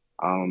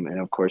 And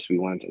of course,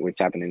 we're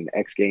tapping into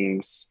X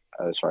Games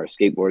as far as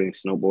skateboarding,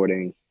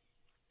 snowboarding.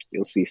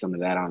 You'll see some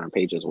of that on our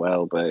page as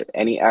well. But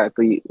any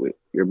athlete,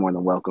 you're more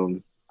than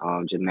welcome.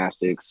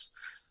 Gymnastics,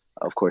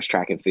 of course,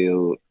 track and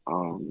field.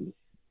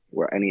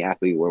 Where any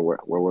athlete we're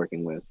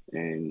working with,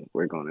 and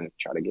we're going to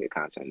try to get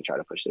content and try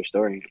to push their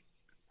story,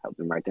 help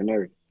them write their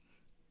narrative.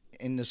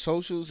 In the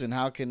socials, and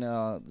how can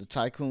the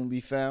Tycoon be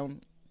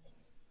found?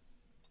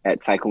 At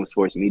Tycoon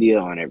Sports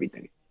Media on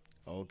everything.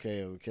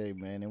 Okay,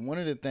 man. And one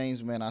of the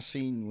things, man, I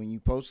seen when you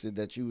posted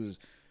that you was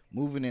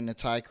moving into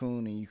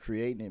Tycoon and you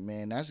creating it,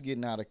 man, that's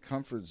getting out of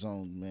comfort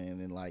zone, man.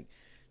 And like,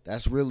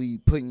 that's really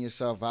putting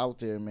yourself out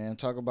there, man.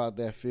 Talk about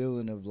that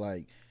feeling of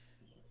like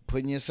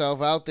putting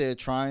yourself out there,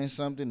 trying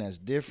something that's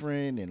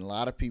different, and a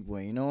lot of people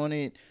ain't on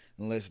it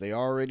unless they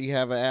already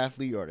have an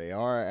athlete or they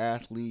are an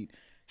athlete.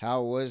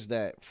 How was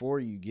that for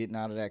you getting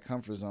out of that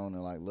comfort zone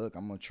and like, look,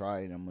 I'm going to try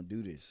it. I'm going to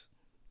do this.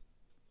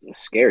 It's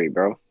scary,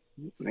 bro.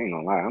 I ain't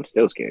gonna lie. I'm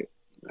still scared.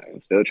 Like,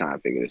 I'm still trying to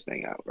figure this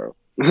thing out, bro.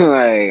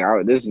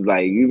 This is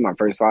like my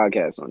first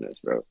podcast on this,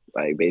 bro.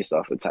 Like based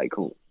off of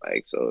Tycoon.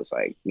 Like, so it's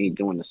like me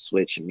doing the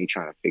switch and me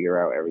trying to figure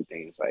out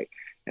everything. It's like,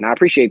 and I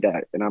appreciate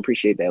that. And I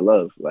appreciate that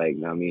love. Like,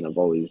 I mean, I've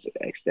always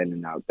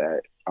extending out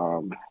that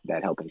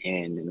helping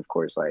hand. And of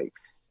course, like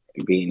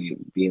being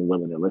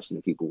willing to listen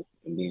to people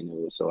and being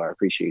able to, so I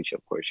appreciate you,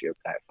 of course, your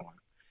platform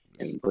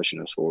and pushing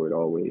us forward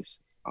always.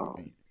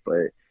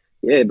 But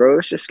yeah, bro,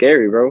 it's just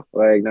scary, bro.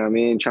 Like, you know what I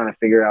mean? Trying to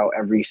figure out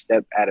every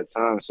step at a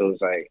time. So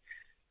it's like,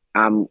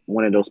 I'm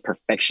one of those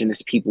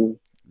perfectionist people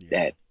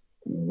that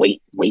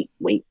wait.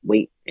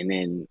 And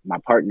then my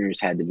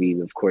partners had to be,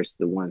 of course,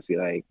 the ones be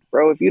like,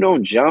 bro, if you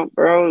don't jump,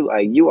 bro,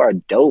 like you are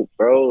dope,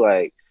 bro.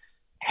 Like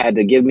had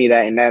to give me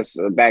that. And that's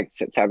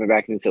tapping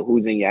back into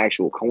who's in your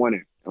actual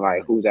corner.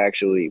 Like who's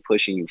actually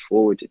pushing you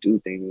forward to do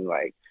things.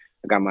 Like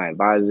I got my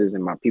advisors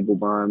and my people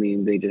behind me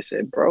and they just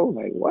said, bro,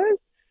 like what?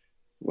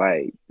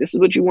 Like, this is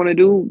what you want to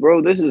do,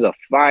 bro. This is a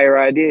fire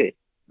idea.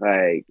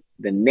 Like,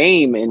 the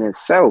name in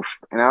itself.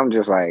 And I'm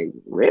just like,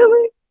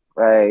 really?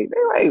 Like,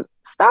 they're like,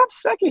 stop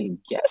second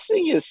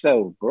guessing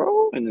yourself,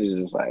 bro. And it's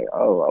just like,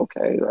 oh,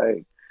 okay.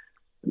 Like,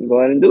 let me go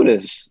ahead and do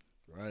this.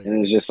 Right. And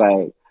it's just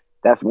like,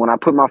 that's when I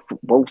put my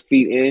both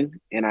feet in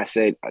and I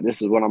said,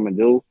 this is what I'm going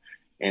to do.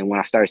 And when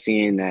I started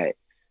seeing that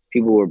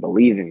people were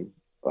believing,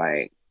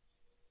 like,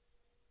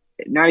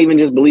 not even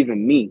just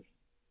believing me,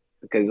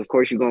 because of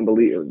course you're gonna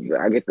believe.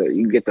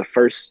 You get the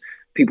first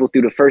people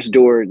through the first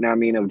door. Now I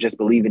mean of just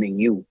believing in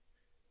you,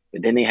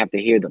 but then they have to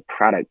hear the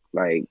product.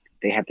 Like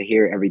they have to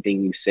hear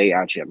everything you say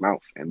out your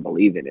mouth and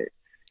believe in it.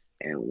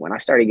 And when I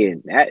started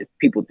getting that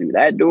people through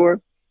that door,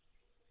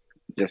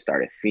 just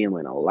started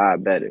feeling a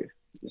lot better.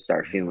 Just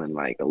started feeling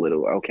like a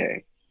little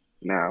okay.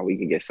 Now we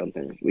can get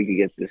something. We can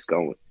get this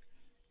going.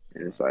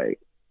 And it's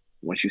like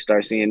once you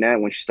start seeing that,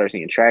 once you start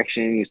seeing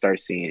traction, you start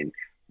seeing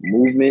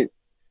movement.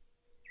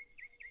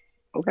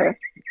 Okay.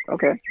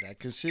 That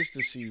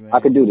consistency, man. I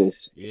could do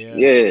this.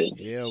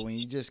 Yeah. When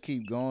you just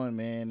keep going,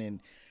 man.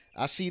 And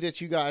I see that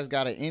you guys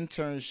got an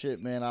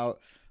internship, man. I would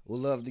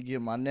love to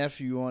get my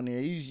nephew on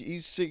there.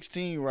 He's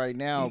 16 right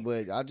now,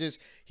 but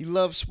he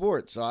loves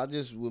sports. So I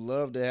just would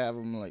love to have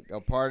him like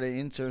a part of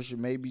the internship.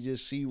 Maybe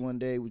just see one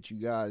day what you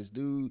guys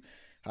do,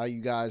 how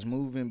you guys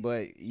moving.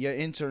 But your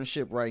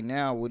internship right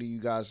now, what are you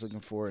guys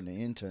looking for in the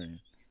intern?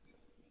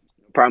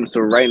 Problem.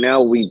 So right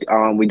now we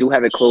do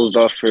have it closed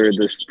off for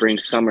the spring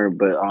summer,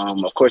 but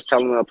of course tell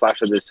them to apply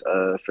for this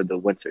for the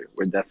winter.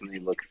 We're definitely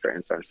looking for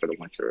interns for the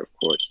winter, of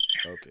course.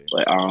 Okay.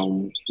 But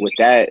with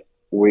that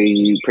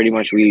we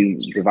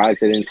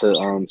devised it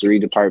into 3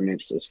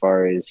 departments as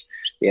far as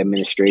the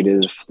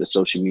administrative, the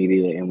social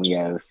media, and we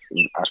have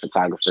our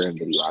photographer and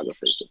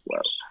videographers as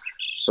well.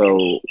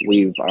 So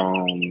we've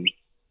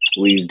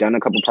done a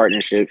couple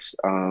partnerships.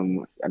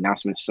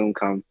 Announcements soon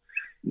come,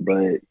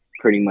 but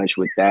pretty much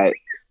with that,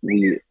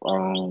 we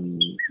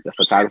the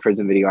photographers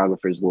and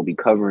videographers will be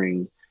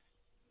covering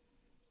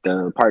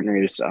the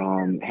partners,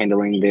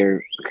 handling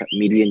their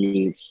media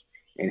needs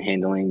and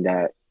handling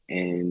that,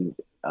 and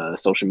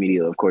social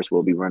media. Of course,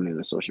 we'll be running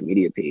the social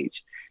media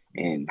page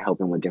and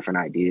helping with different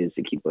ideas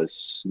to keep us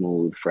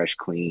smooth, fresh,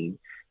 clean,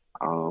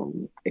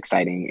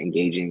 exciting,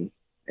 engaging,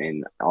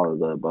 and all of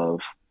the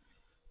above.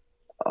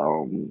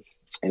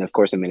 And of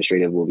course,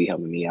 administrative will be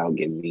helping me out,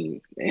 getting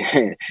me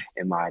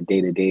in my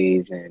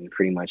day-to-days, and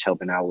pretty much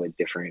helping out with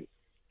different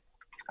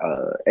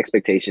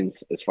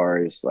expectations as far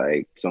as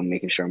like, so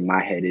making sure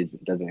my head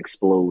doesn't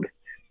explode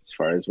as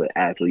far as with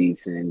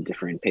athletes and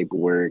different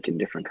paperwork and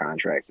different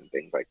contracts and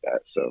things like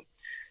that. So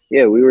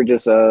yeah, we were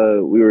just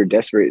we were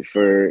desperate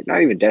for,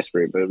 not even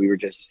desperate, but we were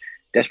just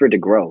desperate to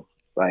grow.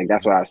 Like,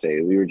 that's what I say.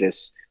 We were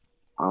just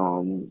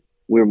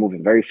we were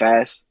moving very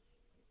fast.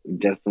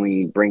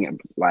 Definitely bringing,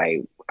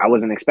 like, I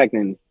wasn't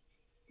expecting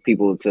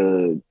people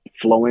to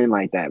flow in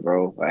like that,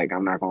 bro. Like,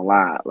 I'm not gonna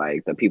lie.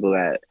 Like, the people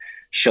that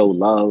show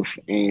love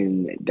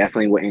and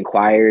definitely what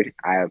inquired,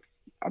 I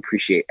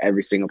appreciate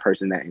every single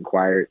person that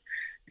inquired.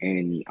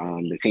 And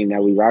the team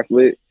that we rocked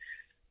with,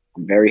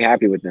 I'm very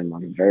happy with them.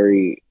 I'm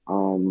very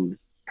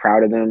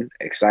proud of them,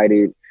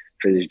 excited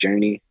for this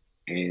journey,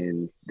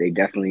 and they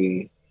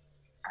definitely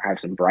have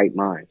some bright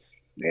minds.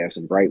 They have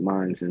some bright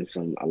minds and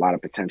a lot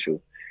of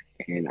potential.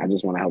 And I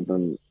just want to help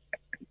them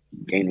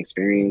gain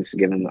experience,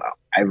 give them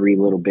every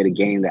little bit of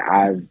game that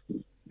I've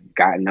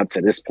gotten up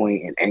to this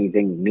point, and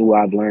anything new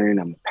I've learned,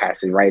 I'm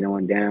passing right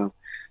on down,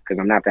 because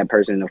I'm not that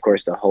person, of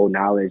course, to hold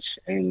knowledge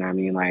and, I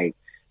mean, like,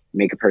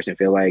 make a person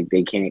feel like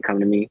they can't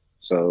come to me.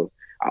 So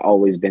I've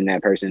always been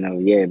that person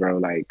of, yeah, bro,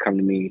 like, come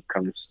to me,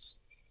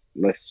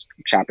 let's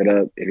chop it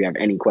up. If you have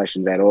any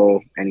questions at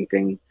all,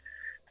 anything,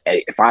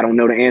 if I don't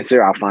know the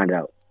answer, I'll find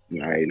out.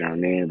 Right, you know what I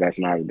mean?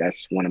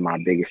 That's one of my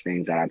biggest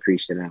things that I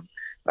preach to them.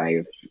 Like,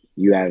 if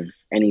you have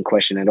any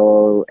question at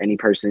all, any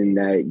person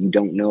that you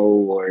don't know,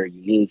 or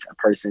you need a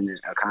person,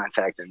 a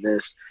contact in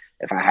this,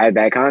 if I had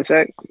that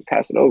contact, I'm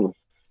pass it over.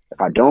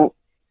 If I don't,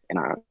 and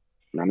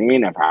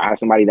if I have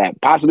somebody that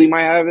possibly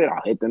might have it,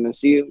 I'll hit them and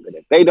see it. But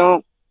if they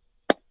don't,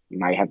 you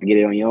might have to get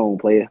it on your own,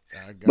 player.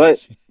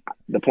 But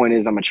the point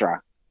is, I'm gonna try.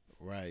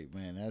 Right,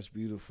 man. That's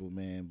beautiful,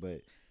 man. But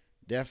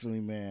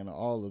definitely, man,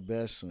 all the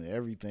best on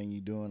everything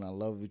you're doing. I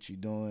love what you're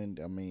doing.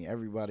 I mean,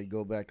 everybody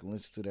go back and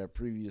listen to that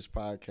previous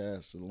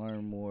podcast to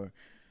learn more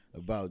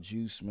about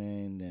Juice,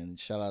 man. And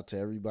shout out to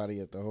everybody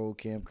at the whole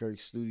Camp Kirk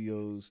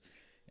Studios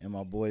and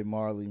my boy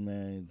Marley,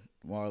 man.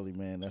 Marley,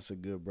 man, that's a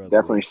good brother.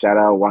 Definitely shout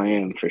out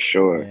YM for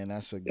sure. Man,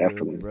 that's a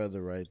good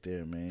brother right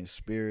there, man.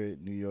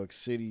 Spirit, New York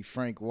City.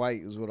 Frank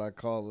White is what I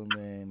call him,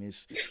 man.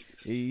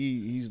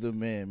 He's the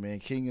man,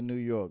 King of New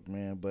York,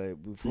 man. But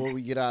before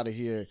we get out of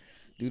here,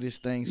 do this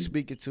thing,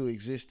 speak it to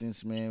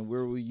existence, man.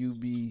 Where will you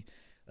be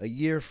a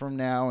year from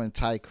now in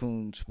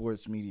Tycoon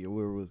Sports Media?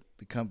 Where will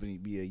the company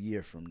be a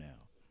year from now?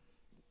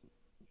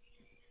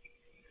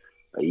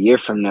 A year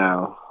from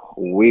now,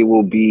 we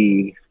will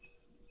be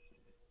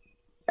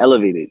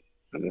elevated.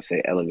 I'm gonna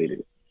say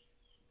elevated.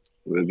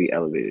 We'll be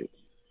elevated.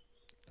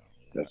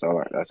 That's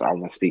all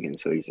I'm speaking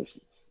to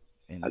existence.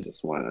 I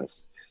just want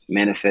to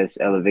manifest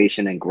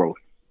elevation and growth.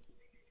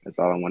 That's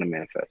all I want to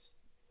manifest.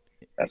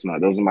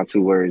 Those are my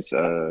 2 words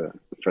for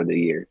the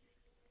year: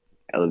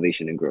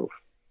 elevation and growth.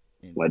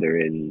 Whether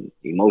in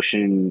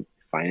emotion,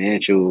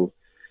 financial,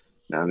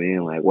 I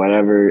mean, like,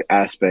 whatever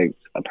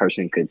aspect a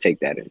person could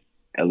take that in,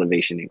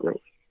 elevation and growth.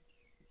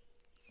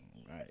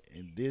 All right,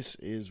 and this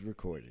is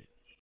recorded.